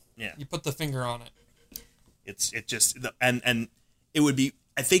 Ronnie. Yeah. You put the finger on it. It just, and it would be,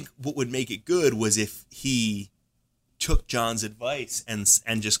 I think what would make it good was if he took John's advice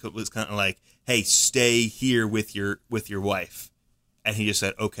and just was kind of like, hey, stay here with your wife. And he just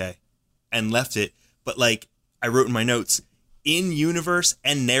said, okay, and left it. But like I wrote in my notes, in universe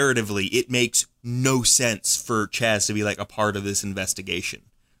and narratively, it makes no sense for Chaz to be like a part of this investigation.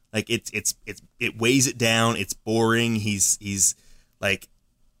 Like it weighs it down. It's boring. He's like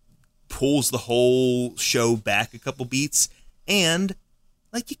pulls the whole show back a couple beats, and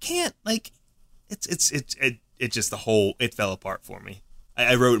like you can't like it just the whole it fell apart for me.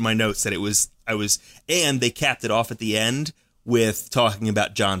 I wrote in my notes that and they capped it off at the end with talking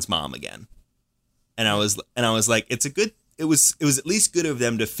about John's mom again, and I was like, it was at least good of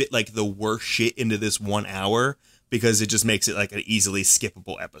them to fit like the worst shit into this 1 hour, because it just makes it like an easily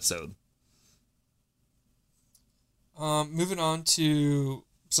skippable episode. Moving on to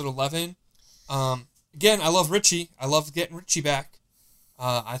episode 11. Again, I love Richie. I love getting Richie back.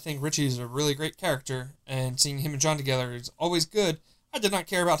 I think Richie is a really great character, and seeing him and John together is always good. I did not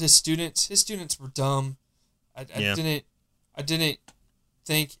care about his students. His students were dumb. I didn't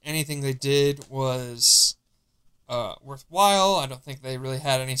think anything they did was worthwhile. I don't think they really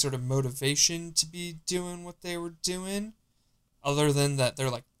had any sort of motivation to be doing what they were doing, other than that they're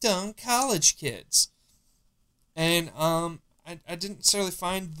like dumb college kids. And I didn't necessarily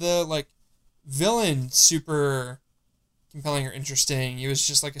find the like villain super compelling or interesting. He was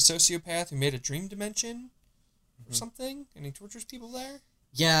just like a sociopath who made a dream dimension or something, and he tortures people there.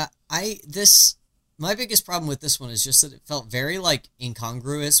 Yeah, my biggest problem with this one is just that it felt very like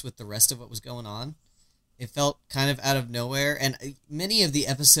incongruous with the rest of what was going on. It felt kind of out of nowhere, and many of the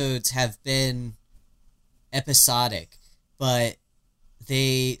episodes have been episodic, but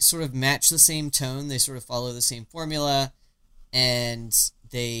they sort of match the same tone, they sort of follow the same formula, and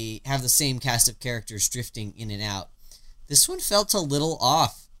they have the same cast of characters drifting in and out. This one felt a little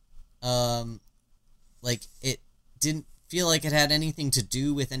off. Like, it didn't feel like it had anything to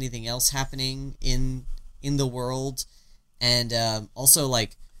do with anything else happening in the world, and also,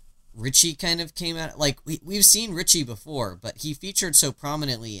 like, Richie kind of came out, like, we've seen Richie before, but he featured so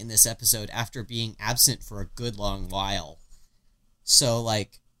prominently in this episode after being absent for a good long while. So,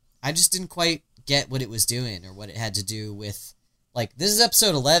 like, I just didn't quite get what it was doing or what it had to do with, like, this is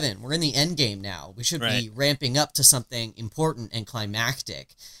episode 11. We're in the end game now. We should be ramping up to something important and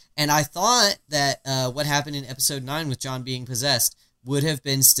climactic. And I thought that what happened in episode 9 with John being possessed would have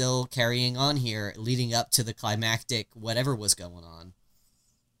been still carrying on here, leading up to the climactic whatever was going on.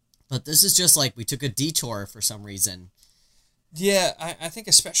 But this is just like we took a detour for some reason. Yeah, I think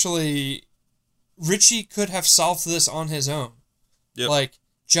especially Richie could have solved this on his own. Yep. Like,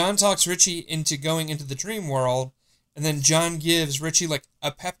 John talks Richie into going into the dream world, and then John gives Richie, like,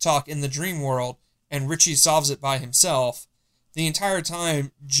 a pep talk in the dream world, and Richie solves it by himself. The entire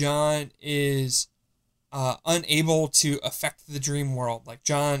time, John is unable to affect the dream world. Like,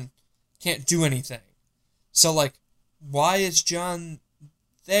 John can't do anything. So, like, why is John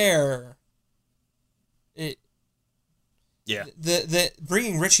there? The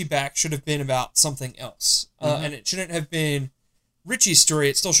bringing Richie back should have been about something else. And it shouldn't have been Richie's story.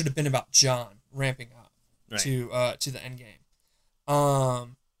 It still should have been about John ramping up to the end game.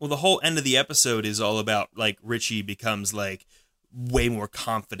 Well, the whole end of the episode is all about, like, Richie becomes, like, way more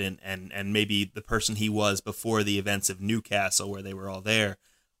confident and maybe the person he was before the events of Newcastle where they were all there.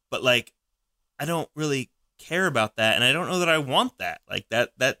 But, like, I don't really care about that, and I don't know that I want that. Like,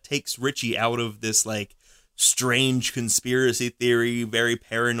 that takes Richie out of this, like, strange conspiracy theory, very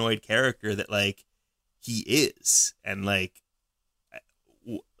paranoid character that, like, he is. And, like,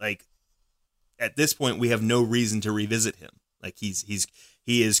 at this point, we have no reason to revisit him. Like, he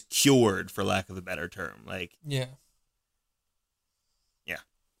is cured, for lack of a better term. Like, yeah.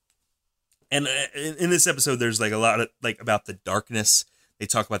 And in this episode, there's, like, a lot of, like, about the darkness. They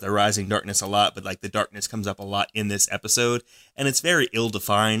talk about the rising darkness a lot, but, like, the darkness comes up a lot in this episode, and it's very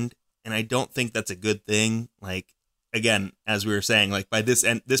ill-defined, and I don't think that's a good thing. Like, again, as we were saying, like, by this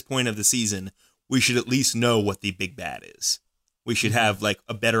point of the season, we should at least know what the big bad is. We should have, like,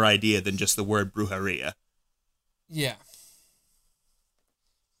 a better idea than just the word brujeria. Yeah.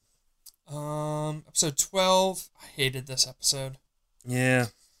 Episode 12. I hated this episode. Yeah.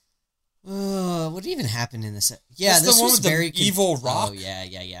 What even happened in this? Yeah, That's this the one was with the very evil rock? Oh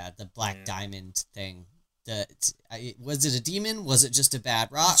yeah. The black diamond thing. Was it a demon? Was it just a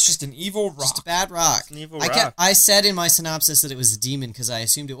bad rock? It's just an evil rock. Just a bad rock. It's an evil rock. I said in my synopsis that it was a demon because I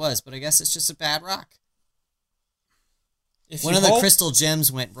assumed it was, but I guess it's just a bad rock. One of the crystal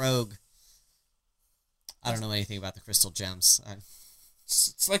gems went rogue. I don't know anything about the crystal gems.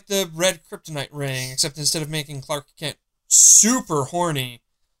 It's like the red kryptonite ring, except instead of making Clark Kent super horny,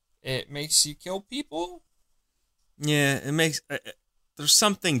 it makes you kill people. Yeah, it makes... there's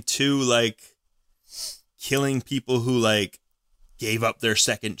something to, like, killing people who, like, gave up their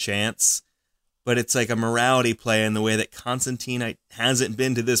second chance. But it's like a morality play in the way that Constantine hasn't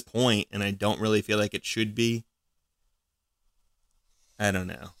been to this point, and I don't really feel like it should be. I don't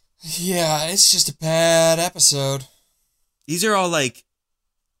know. Yeah, it's just a bad episode. These are all, like...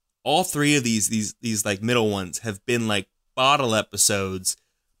 All three of these like, middle ones have been, like, bottle episodes,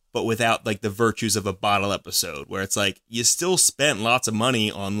 but without, like, the virtues of a bottle episode, where it's like, you still spent lots of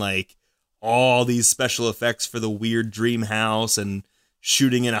money on, like, all these special effects for the weird dream house and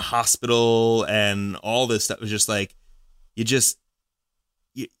shooting in a hospital and all this stuff. It was just like, you're just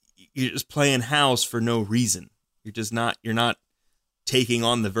playing house for no reason. You're not taking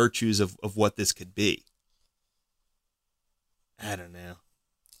on the virtues of what this could be. I don't know.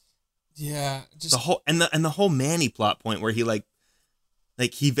 Yeah, just the whole Manny plot point where he like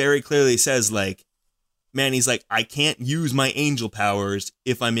he very clearly says, like, Manny's like, I can't use my angel powers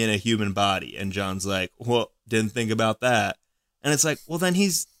if I'm in a human body, and John's like, well, didn't think about that, and it's like, well, then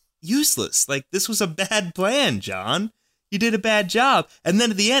he's useless. Like, this was a bad plan, John. You did a bad job. And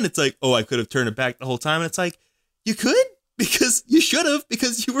then at the end, it's like, oh, I could have turned it back the whole time, and it's like, you could, because you should have,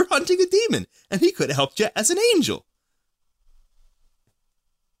 because you were hunting a demon, and he could have helped you as an angel.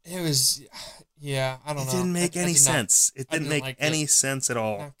 It was, yeah, I don't know. It didn't make any sense. It didn't make any sense at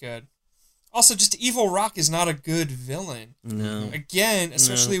all. Not good. Also, just Evil Rock is not a good villain. No. Again,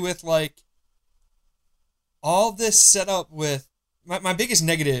 especially with, like, all this set up with... My biggest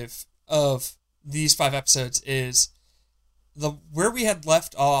negative of these 5 episodes is where we had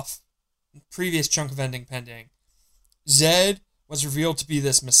left off previous chunk of Ending Pending. Zed was revealed to be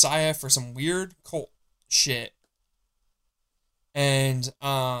this messiah for some weird cult shit. And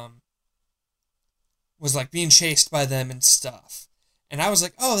was, like, being chased by them and stuff. And I was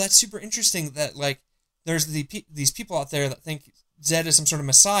like, oh, that's super interesting that, like, there's these people out there that think Zed is some sort of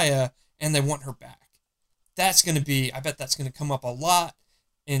messiah and they want her back. That's going to be, I bet that's going to come up a lot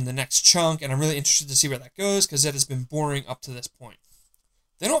in the next chunk, and I'm really interested to see where that goes, because Zed has been boring up to this point.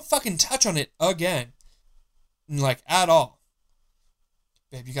 They don't fucking touch on it again. Like, at all.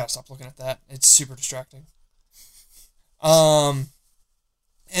 Babe, you gotta stop looking at that. It's super distracting.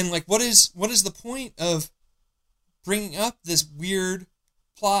 And, like, what is the point of bringing up this weird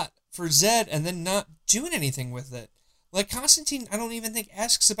plot for Zed and then not doing anything with it? Like, Constantine, I don't even think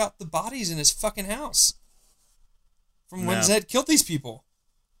asks about the bodies in his fucking house from when Zed killed these people.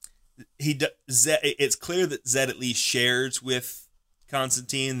 It's clear that Zed at least shares with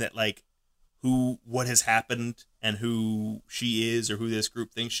Constantine that like what has happened and who she is or who this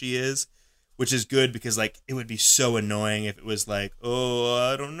group thinks she is, which is good because like it would be so annoying if it was like, oh,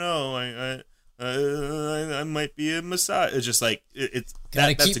 I don't know, I might be a messiah. It's just like it's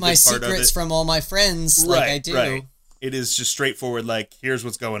gotta keep my secrets from all my friends, like I do. Right. It is just straightforward. Like, here's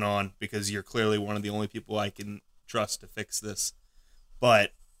what's going on because you're clearly one of the only people I can trust to fix this.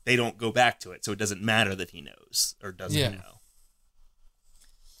 But they don't go back to it, so it doesn't matter that he knows or doesn't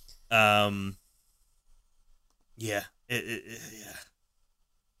know. Yeah. Yeah.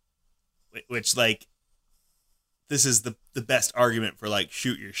 Which, like, this is the best argument for, like,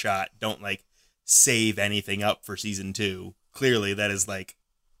 shoot your shot. Don't, like, save anything up for season 2. Clearly, that is, like,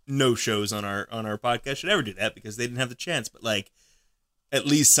 no shows on our podcast should ever do that because they didn't have the chance. But, like, at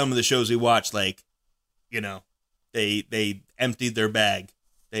least some of the shows we watched, like, you know, they emptied their bag.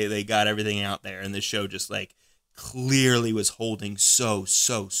 They got everything out there. And this show just, like, clearly was holding so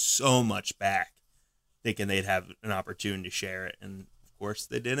much back, thinking they'd have an opportunity to share it, and of course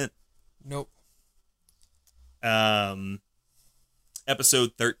they didn't. Nope.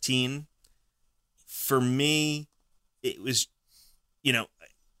 Episode 13, for me, it was, you know,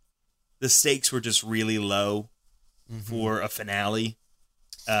 the stakes were just really low for a finale.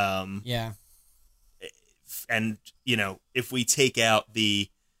 Yeah. And, you know, if we take out the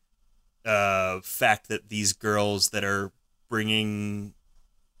fact that these girls that are bringing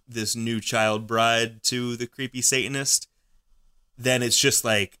this new child bride to the creepy Satanist, then it's just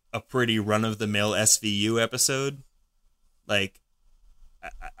like a pretty run-of-the-mill SVU episode. Like,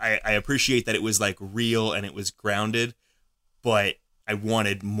 I appreciate that it was like real and it was grounded, but I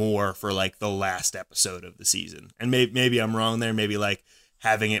wanted more for like the last episode of the season. And maybe I'm wrong there. Maybe like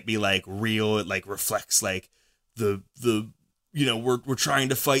having it be like real, it like reflects like the you know, we're trying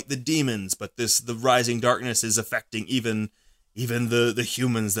to fight the demons, but the rising darkness is affecting even the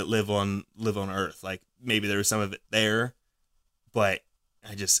humans that live on Earth. Like maybe there was some of it there, but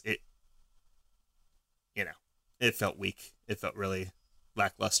it felt weak. It felt really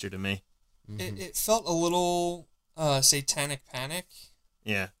lackluster to me. It felt a little satanic panic.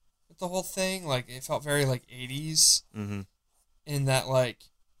 Yeah. With the whole thing, like it felt very like 80s. Mm-hmm. In that, like,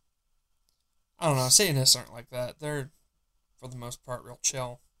 I don't know, Satanists aren't like that. They're, for the most part, real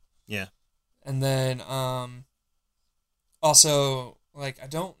chill. Yeah. And then, also, like, I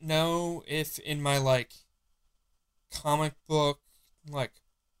don't know if in my, like, comic book, like,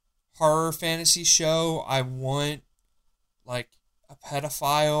 horror fantasy show, I want, like, a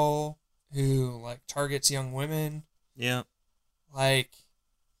pedophile who, like, targets young women. Yeah. Like,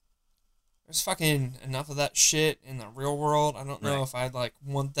 there's fucking enough of that shit in the real world. I don't know if I'd, like,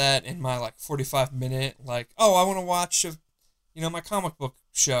 want that in my, like, 45-minute, like, oh, I want to watch, my comic book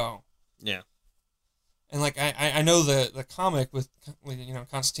show. Yeah. And, like, I know the comic with,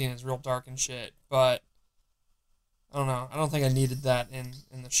 Constantine is real dark and shit, but I don't know. I don't think I needed that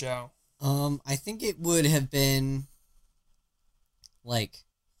in the show. I think it would have been, like,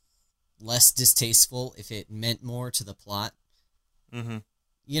 less distasteful if it meant more to the plot. Mm-hmm.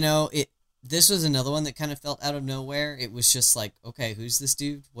 This was another one that kind of felt out of nowhere. It was just like, okay, who's this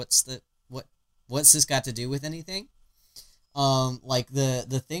dude? What's this got to do with anything? Like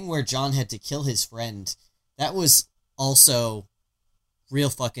the thing where John had to kill his friend, that was also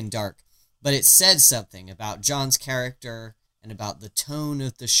real fucking dark. But it said something about John's character and about the tone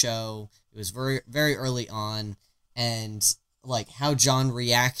of the show. It was very, very early on, and like how John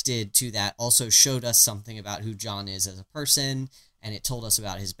reacted to that also showed us something about who John is as a person. And it told us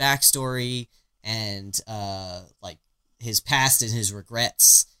about his backstory and, like, his past and his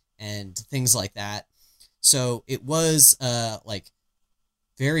regrets and things like that. So it was, like,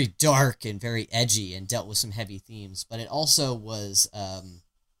 very dark and very edgy and dealt with some heavy themes. But it also was,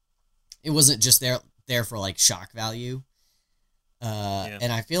 it wasn't just there for, like, shock value.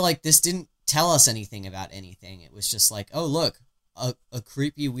 And I feel like this didn't tell us anything about anything. It was just like, oh, look, a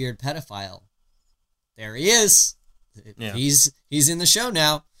creepy, weird pedophile. There he is. Yeah. He's in the show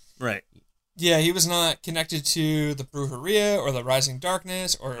now. Right. Yeah, he was not connected to the Brujeria or the Rising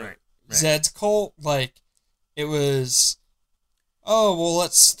Darkness or Zed's cult. Like, it was, oh, well,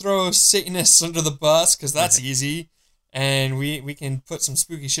 let's throw Satanists under the bus because that's easy. And we can put some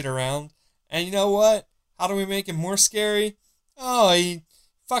spooky shit around. And you know what? How do we make him more scary? Oh, he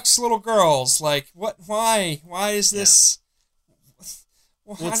fucks little girls. Like, what? Why? Why is this? Yeah.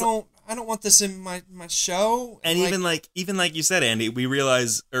 Well, I don't want this in my show. And like, even like you said, Andy, we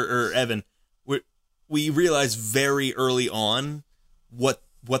realize, or Evan, we realize very early on what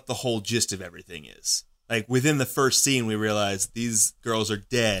the whole gist of everything is. Like within the first scene, we realize these girls are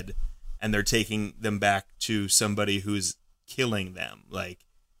dead, and they're taking them back to somebody who's killing them. Like,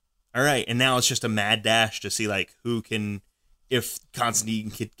 all right, and now it's just a mad dash to see like if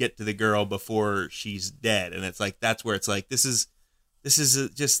Constantine could get to the girl before she's dead. And it's like, that's where it's like, this is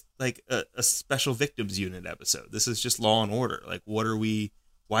just like a special victims unit episode. This is just Law and Order. Like, why are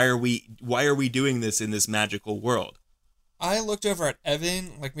we doing this in this magical world? I looked over at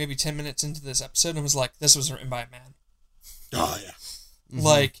Evan like maybe 10 minutes into this episode and was like, this was written by a man. Oh yeah. Mm-hmm.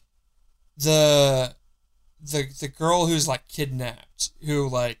 Like the girl who's like kidnapped, who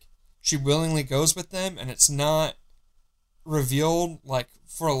like she willingly goes with them, and it's not revealed like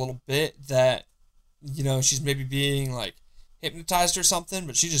for a little bit that, you know, she's maybe being like hypnotized or something,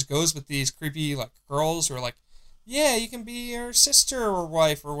 but she just goes with these creepy like girls who are like, yeah, you can be her sister or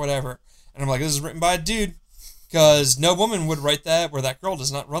wife or whatever. And I'm like, this is written by a dude, because no woman would write that where that girl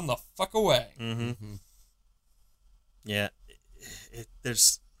does not run the fuck away. Mm-hmm. Yeah,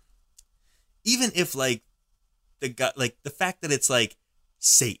 there's, even if like the fact that it's like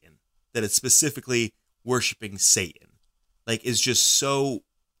Satan, that it's specifically worshiping Satan, like, is just so,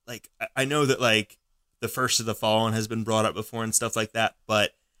 like, I know that like the First of the Fallen has been brought up before and stuff like that,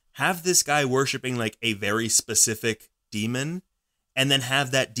 but have this guy worshiping like a very specific demon, and then have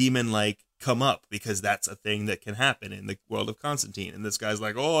that demon like come up, because that's a thing that can happen in the world of Constantine. And this guy's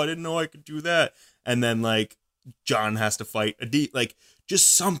like, oh, I didn't know I could do that. And then like John has to fight like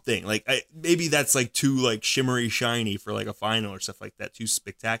just something like, maybe that's like too like shimmery shiny for like a final or stuff like that, too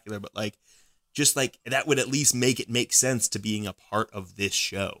spectacular, but like, just like that would at least make it make sense to being a part of this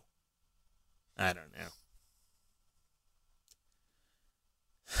show. I don't know.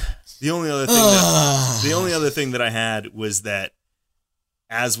 The only other thing that I had was that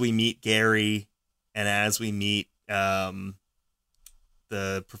as we meet Gary and as we meet the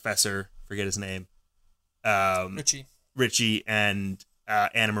professor, forget his name, Richie and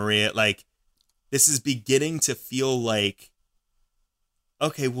Anna Maria, like, this is beginning to feel like,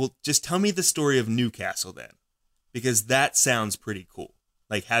 okay, well, just tell me the story of Newcastle then, because that sounds pretty cool.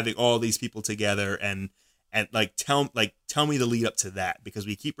 Like, having all these people together and like tell me the lead up to that, because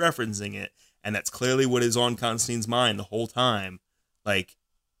we keep referencing it, and that's clearly what is on Constantine's mind the whole time. Like,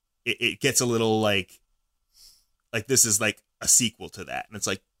 it gets a little like this is like a sequel to that, and it's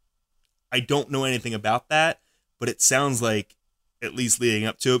like, I don't know anything about that, but it sounds like, at least leading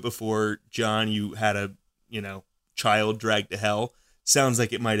up to it, before John, you had a, you know, child dragged to hell, sounds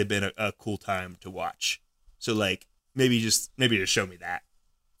like it might have been a cool time to watch. So like, maybe just show me that.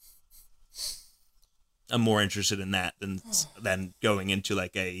 I'm more interested in that than going into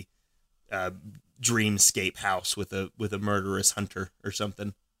like a dreamscape house with a murderous hunter or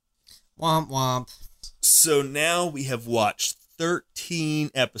something. Womp womp. So now we have watched 13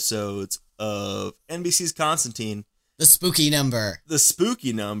 episodes of NBC's Constantine. The spooky number. The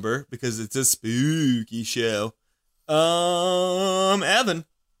spooky number, because it's a spooky show. Evan.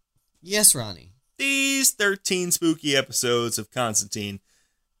 Yes, Ronnie. These 13 spooky episodes of Constantine,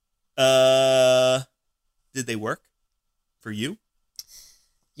 did they work for you?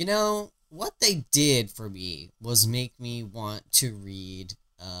 You know, what they did for me was make me want to read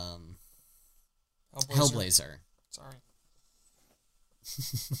Hellblazer. Sorry.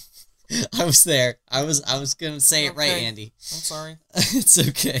 I was there. I was gonna say it right, Andy. I'm sorry. It's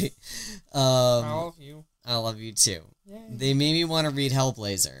okay. I love you. I love you too. Yay. They made me want to read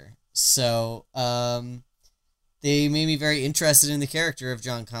Hellblazer. So, they made me very interested in the character of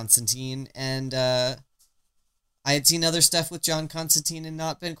John Constantine, and I had seen other stuff with John Constantine and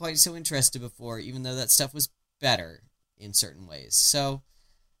not been quite so interested before, even though that stuff was better in certain ways. So,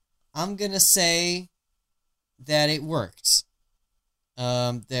 I'm gonna say that it worked.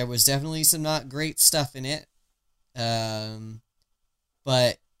 There was definitely some not great stuff in it,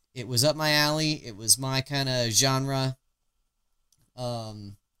 but it was up my alley. It was my kind of genre,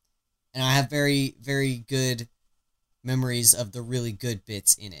 and I have very, very good memories of the really good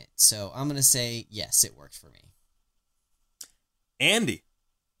bits in it. So I'm gonna say yes, it worked for me. Andy.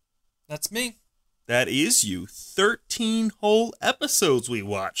 That's me. That is you. 13 whole episodes we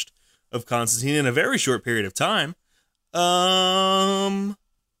watched of Constantine in a very short period of time.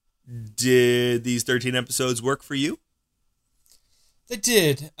 Did these 13 episodes work for you? They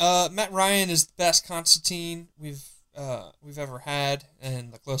did. Matt Ryan is the best Constantine we've ever had,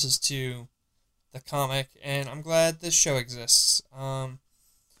 and the closest to the comic, and I'm glad this show exists.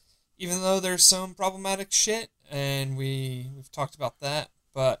 Even though there's some problematic shit, and we've talked about that,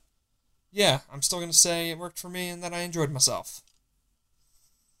 but yeah, I'm still gonna say it worked for me and that I enjoyed myself.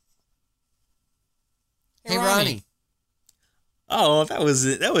 Hey, Ronnie. Oh, that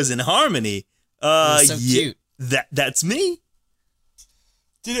was in harmony. It was so cute. That's me.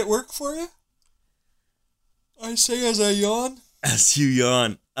 Did it work for you? I say as I yawn. As you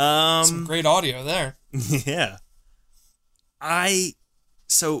yawn. Some great audio there. Yeah.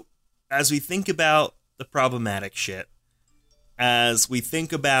 So, as we think about the problematic shit, as we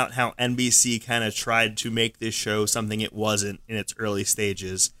think about how NBC kind of tried to make this show something it wasn't in its early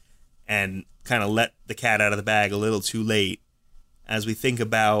stages and kind of let the cat out of the bag a little too late, as we think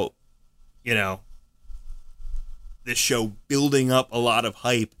about, this show building up a lot of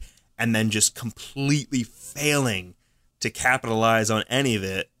hype and then just completely failing to capitalize on any of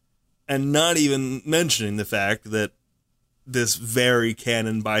it, and not even mentioning the fact that this very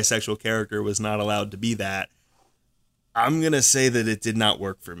canon bisexual character was not allowed to be that, I'm going to say that it did not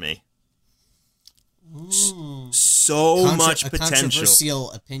work for me. Ooh. So much potential.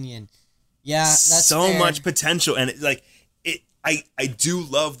 Controversial opinion. Yeah, that's so fair. much potential. And I do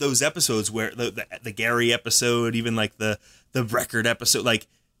love those episodes where the Gary episode, even like the record episode, like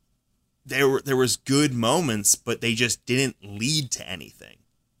there was good moments, but they just didn't lead to anything.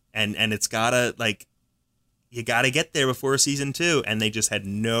 And it's gotta, like, you gotta get there before season 2, and they just had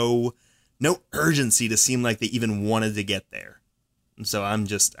no urgency to seem like they even wanted to get there. And so I'm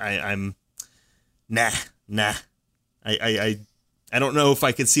nah. I don't know if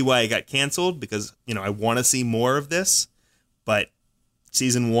I could see why it got canceled, because, I want to see more of this, but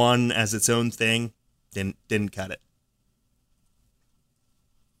season 1 as its own thing didn't cut it.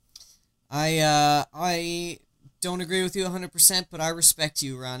 I don't agree with you 100%, but I respect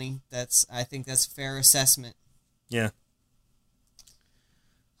you, Ronnie. I think that's a fair assessment. Yeah.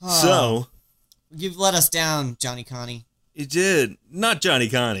 So, you've let us down, Johnny Connie. You did. Not Johnny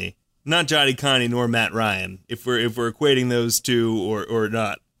Connie. Not Johnny Connie nor Matt Ryan. If we're equating those two or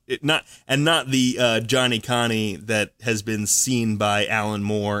not. Not the Johnny Connie that has been seen by Alan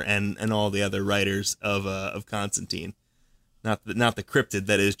Moore and all the other writers of Constantine. Not the cryptid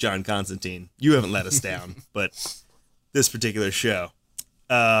that is John Constantine. You haven't let us down, but this particular show.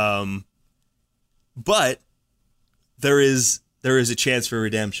 But there is a chance for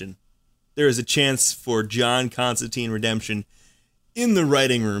redemption. There is a chance for John Constantine redemption in the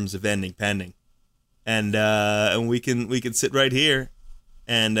writing rooms of Ending Pending, and we can sit right here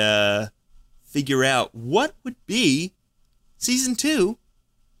and figure out what would be season 2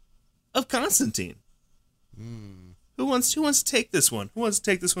 of Constantine. Who wants to take this one? Who wants to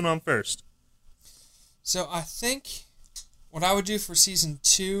take this one on first? So I think what I would do for season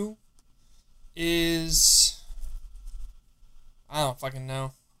 2 is, I don't fucking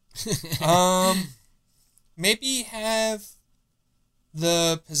know. Maybe have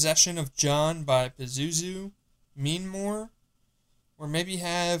the possession of John by Pazuzu mean more, or maybe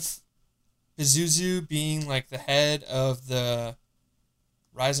have Pazuzu being like the head of the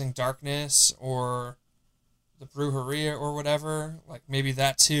Rising Darkness or the Brujeria or whatever. Like maybe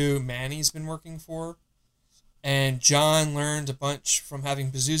that's who Manny's been working for, and John learned a bunch from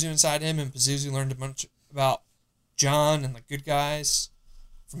having Pazuzu inside him, and Pazuzu learned a bunch about John and the good guys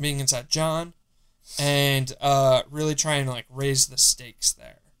from being inside John, and really trying to like raise the stakes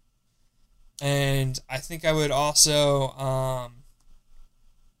there. And I think I would also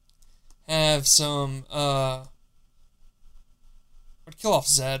have some would kill off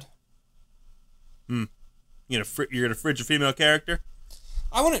Zed. You're gonna fridge a female character?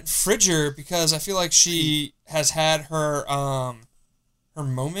 I wouldn't fridge her because I feel like she has had her her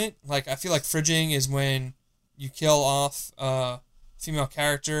moment. Like I feel like fridging is when you kill off female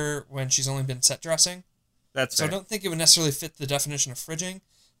character when she's only been set dressing. That's so fair. I don't think it would necessarily fit the definition of fridging,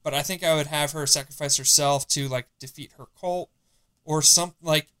 but I think I would have her sacrifice herself to like defeat her cult or something.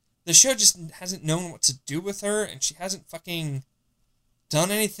 Like the show just hasn't known what to do with her, and she hasn't fucking done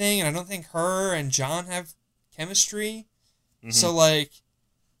anything, and I don't think her and John have chemistry. Mm-hmm. So like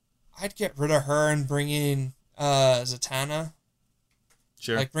I'd get rid of her and bring in Zatanna.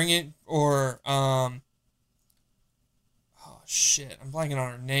 Sure. Like bring in or shit, I'm blanking on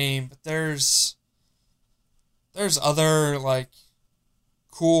her name, but there's other like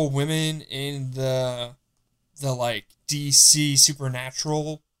cool women in the like DC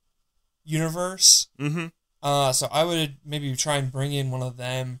Supernatural universe. Mm-hmm. So I would maybe try and bring in one of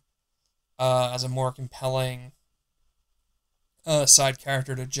them as a more compelling side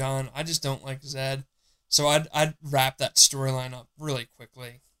character to John. I just don't like Zed, so I'd wrap that storyline up really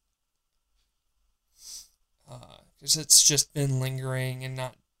quickly. Because it's just been lingering and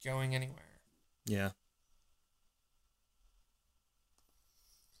not going anywhere. Yeah.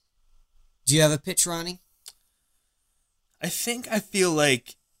 Do you have a pitch, Ronnie? I feel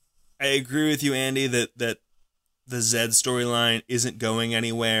like I agree with you, Andy, that the Zed storyline isn't going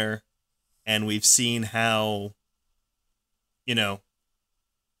anywhere, and we've seen how,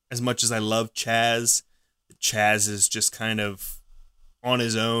 as much as I love Chaz is just kind of on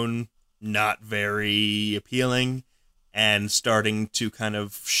his own, not very appealing, and starting to kind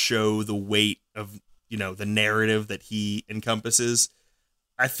of show the weight of, the narrative that he encompasses.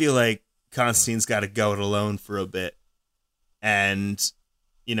 I feel like Constantine's got to go it alone for a bit. And,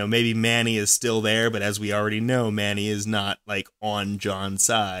 maybe Manny is still there, but as we already know, Manny is not like on John's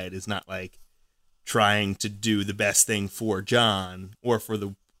side, is not like trying to do the best thing for John or for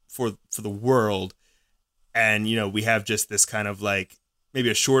the world. And, we have just this kind of like maybe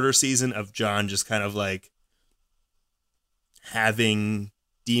a shorter season of John just kind of like having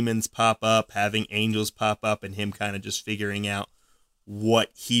demons pop up, having angels pop up, and him kind of just figuring out what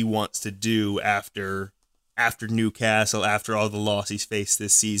he wants to do after Newcastle, after all the loss he's faced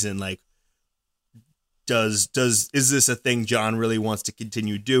this season. Like, is this a thing John really wants to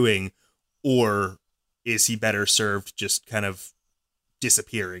continue doing, or is he better served just kind of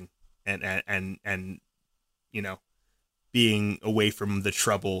disappearing and being away from the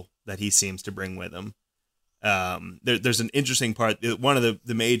trouble that he seems to bring with him? There's an interesting part. One of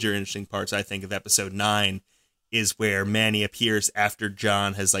the major interesting parts, I think, of episode 9 is where Manny appears after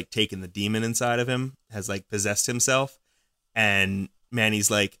John has like taken the demon inside of him, has like possessed himself. And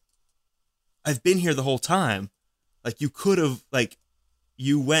Manny's like, I've been here the whole time. Like, you could have, like,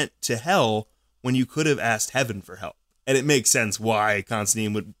 you went to hell when you could have asked heaven for help. And it makes sense why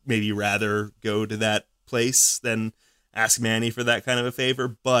Constantine would maybe rather go to that place than ask Manny for that kind of a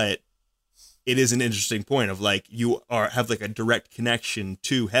favor. But it is an interesting point of like, you have like a direct connection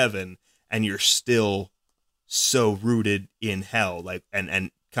to heaven and you're still so rooted in hell, like,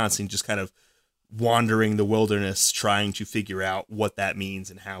 and Constantine just kind of wandering the wilderness trying to figure out what that means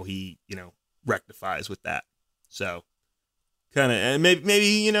and how he rectifies with that. So kind of, and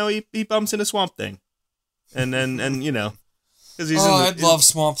maybe he bumps into Swamp Thing, and because he's love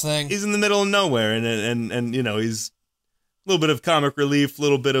Swamp Thing. He's in the middle of nowhere, and he's a little bit of comic relief, a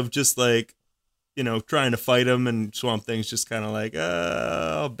little bit of just like trying to fight him, and Swamp Thing's just kind of like,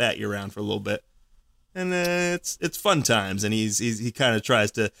 I'll bat you around for a little bit. And it's fun times, and he kind of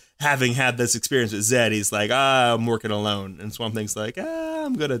tries to, having had this experience with Zed, he's like, I'm working alone, and Swamp Thing's like,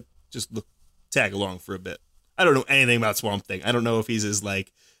 I'm gonna just tag along for a bit. I don't know anything about Swamp Thing. I don't know if he's as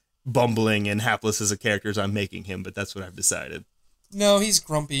like bumbling and hapless as a character as I'm making him, but that's what I've decided. No, he's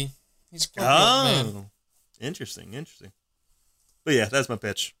grumpy. He's grumpy. Oh, man. Interesting. But yeah, that's my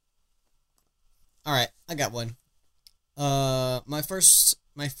pitch. All right, I got one. My first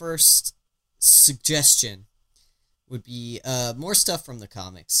suggestion would be more stuff from the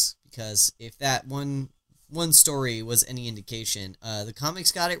comics, because if that one story was any indication, the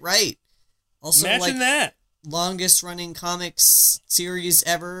comics got it right. Also, imagine that longest running comics series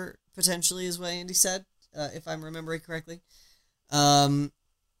ever, potentially, is what Andy said, if I'm remembering correctly. So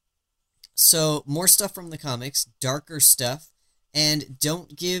more stuff from the comics, darker stuff, and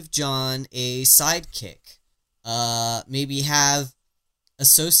don't give John a sidekick. Maybe have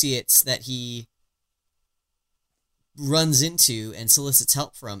associates that he runs into and solicits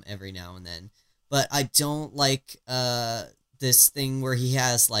help from every now and then. But I don't like this thing where he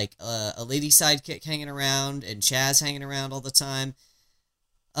has like a lady sidekick hanging around and Chaz hanging around all the time.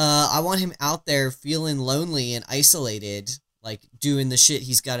 I want him out there feeling lonely and isolated, like doing the shit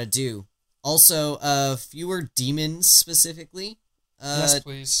he's got to do. Also, fewer demons specifically. Yes,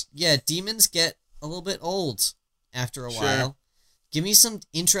 please. Yeah, demons get a little bit old after a while. Give me some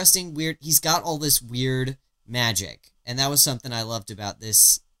interesting, weird... He's got all this weird magic, and that was something I loved about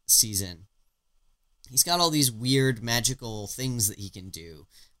this season. He's got all these weird magical things that he can do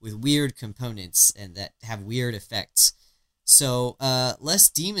with weird components and that have weird effects. So, less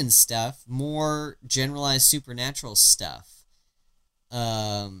demon stuff, more generalized supernatural stuff.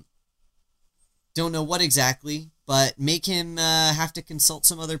 Don't know what exactly, but make him have to consult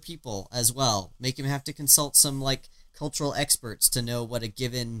some other people as well. Make him have to consult some, like, cultural experts to know what a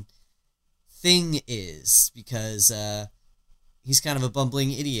given thing is, because he's kind of a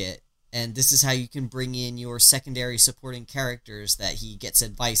bumbling idiot, and this is how you can bring in your secondary supporting characters that he gets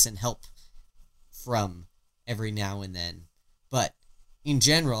advice and help from every now and then. But in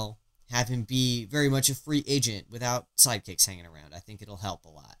general, have him be very much a free agent without sidekicks hanging around. I think it'll help a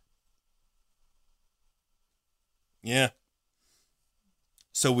lot. Yeah.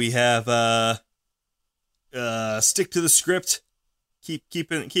 So we have stick to the script.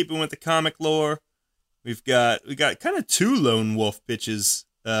 Keeping with the comic lore. We got kind of two Lone Wolf pitches.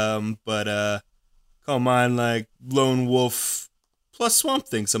 But call mine like Lone Wolf plus Swamp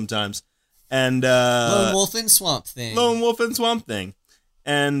Thing sometimes. And Lone Wolf and Swamp Thing. Lone Wolf and Swamp Thing.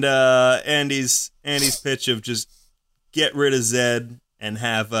 And Andy's pitch of just get rid of Zed and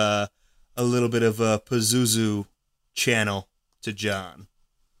have a little bit of a Pazuzu channel to John.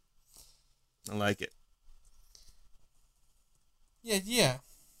 I like it. Yeah.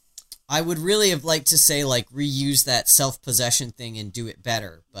 I would really have liked to say, like, reuse that self-possession thing and do it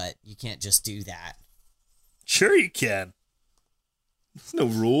better, but you can't just do that. Sure you can. There's no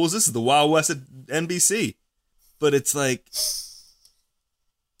rules. This is the Wild West at NBC. But it's like...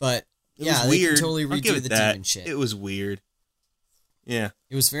 But, it yeah, was they weird. can totally I'll give redo it the that. demon shit. It was weird. Yeah.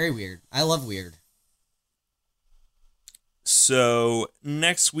 It was very weird. I love weird. So,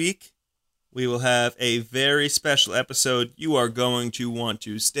 next week, we will have a very special episode. You are going to want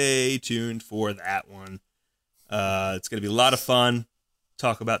to stay tuned for that one. It's going to be a lot of fun.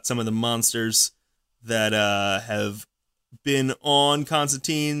 Talk about some of the monsters that have been on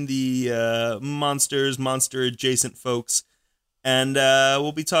Constantine, the monster-adjacent folks. And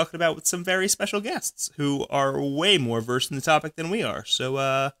we'll be talking about with some very special guests who are way more versed in the topic than we are.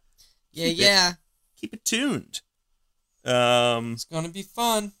 So, keep it tuned. It's going to be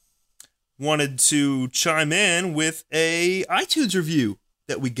fun. Wanted to chime in with a iTunes review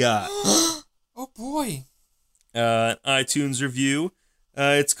that we got. Oh, boy. An iTunes review.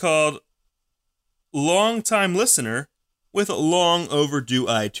 It's called Long Time Listener with a Long Overdue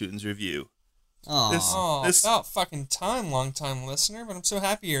iTunes Review. Aww. About fucking time, long time listener, but I'm so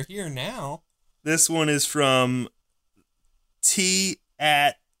happy you're here now. This one is from T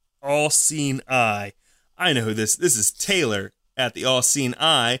at All Seen Eye. I know who this is. Taylor at the All Seen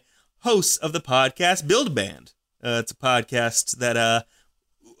Eye, host of the podcast Build a Band. It's a podcast that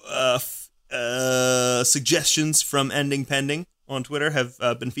suggestions from Ending Pending on Twitter have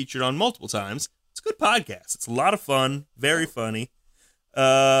been featured on multiple times. It's a good podcast. It's a lot of fun, very funny.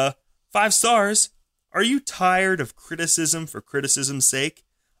 5 stars. Are you tired of criticism for criticism's sake?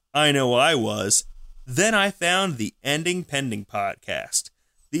 I know I was. Then I found the Ending Pending podcast.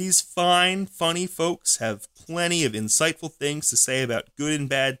 These fine, funny folks have plenty of insightful things to say about good and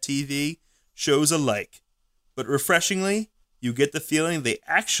bad TV shows alike. But refreshingly, you get the feeling they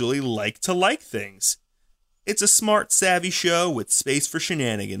actually like to like things. It's a smart, savvy show with space for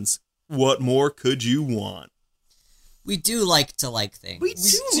shenanigans. What more could you want? We do like to like things. We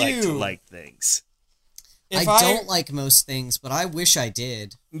do like to like things. I don't like most things, but I wish I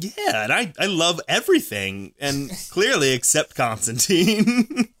did. Yeah, and I love everything, and clearly except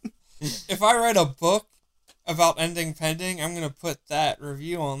Constantine. If I write a book about Ending Pending, I'm going to put that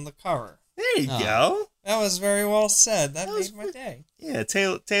review on the cover. There you go. That was very well said. That made my day. Yeah,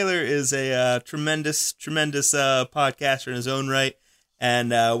 Taylor is a tremendous podcaster in his own right.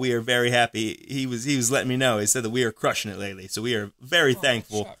 And we are very happy. He was letting me know. He said that we are crushing it lately. So we are very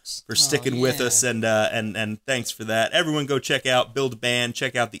thankful for sticking with us, and thanks for that. Everyone go check out Build a Band.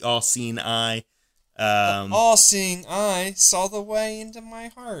 Check out the All Seeing Eye. The All Seeing Eye saw the way into my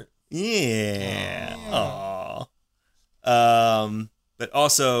heart. Yeah. Aww. But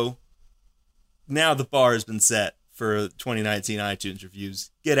also, now the bar has been set for 2019 iTunes reviews.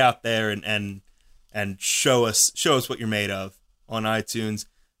 Get out there and show us what you're made of. On iTunes.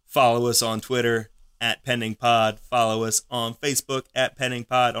 Follow us on Twitter at PendingPod. Follow us on Facebook at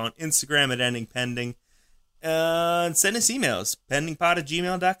PendingPod. On Instagram at EndingPending. And send us emails.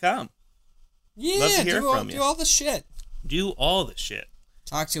 pendingpod@gmail.com. Yeah, love to hear from you. Do all the shit. Do all the shit.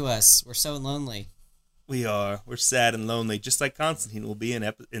 Talk to us. We're so lonely. We are. We're sad and lonely, just like Constantine will be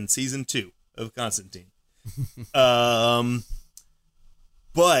in season 2 of Constantine.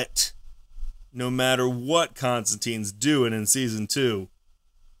 But no matter what Constantine's doing in season 2,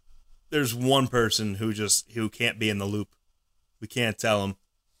 there's one person who can't be in the loop. We can't tell him.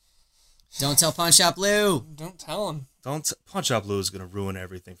 Don't tell Pawn Shop Lou. Don't tell him. Pawn Shop Lou is gonna ruin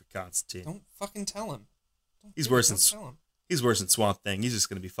everything for Constantine. Don't fucking tell him. He's worse than Swamp Thing. He's just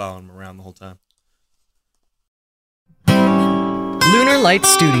gonna be following him around the whole time. Lunar Light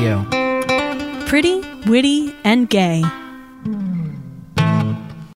Studio. Pretty, witty, and gay.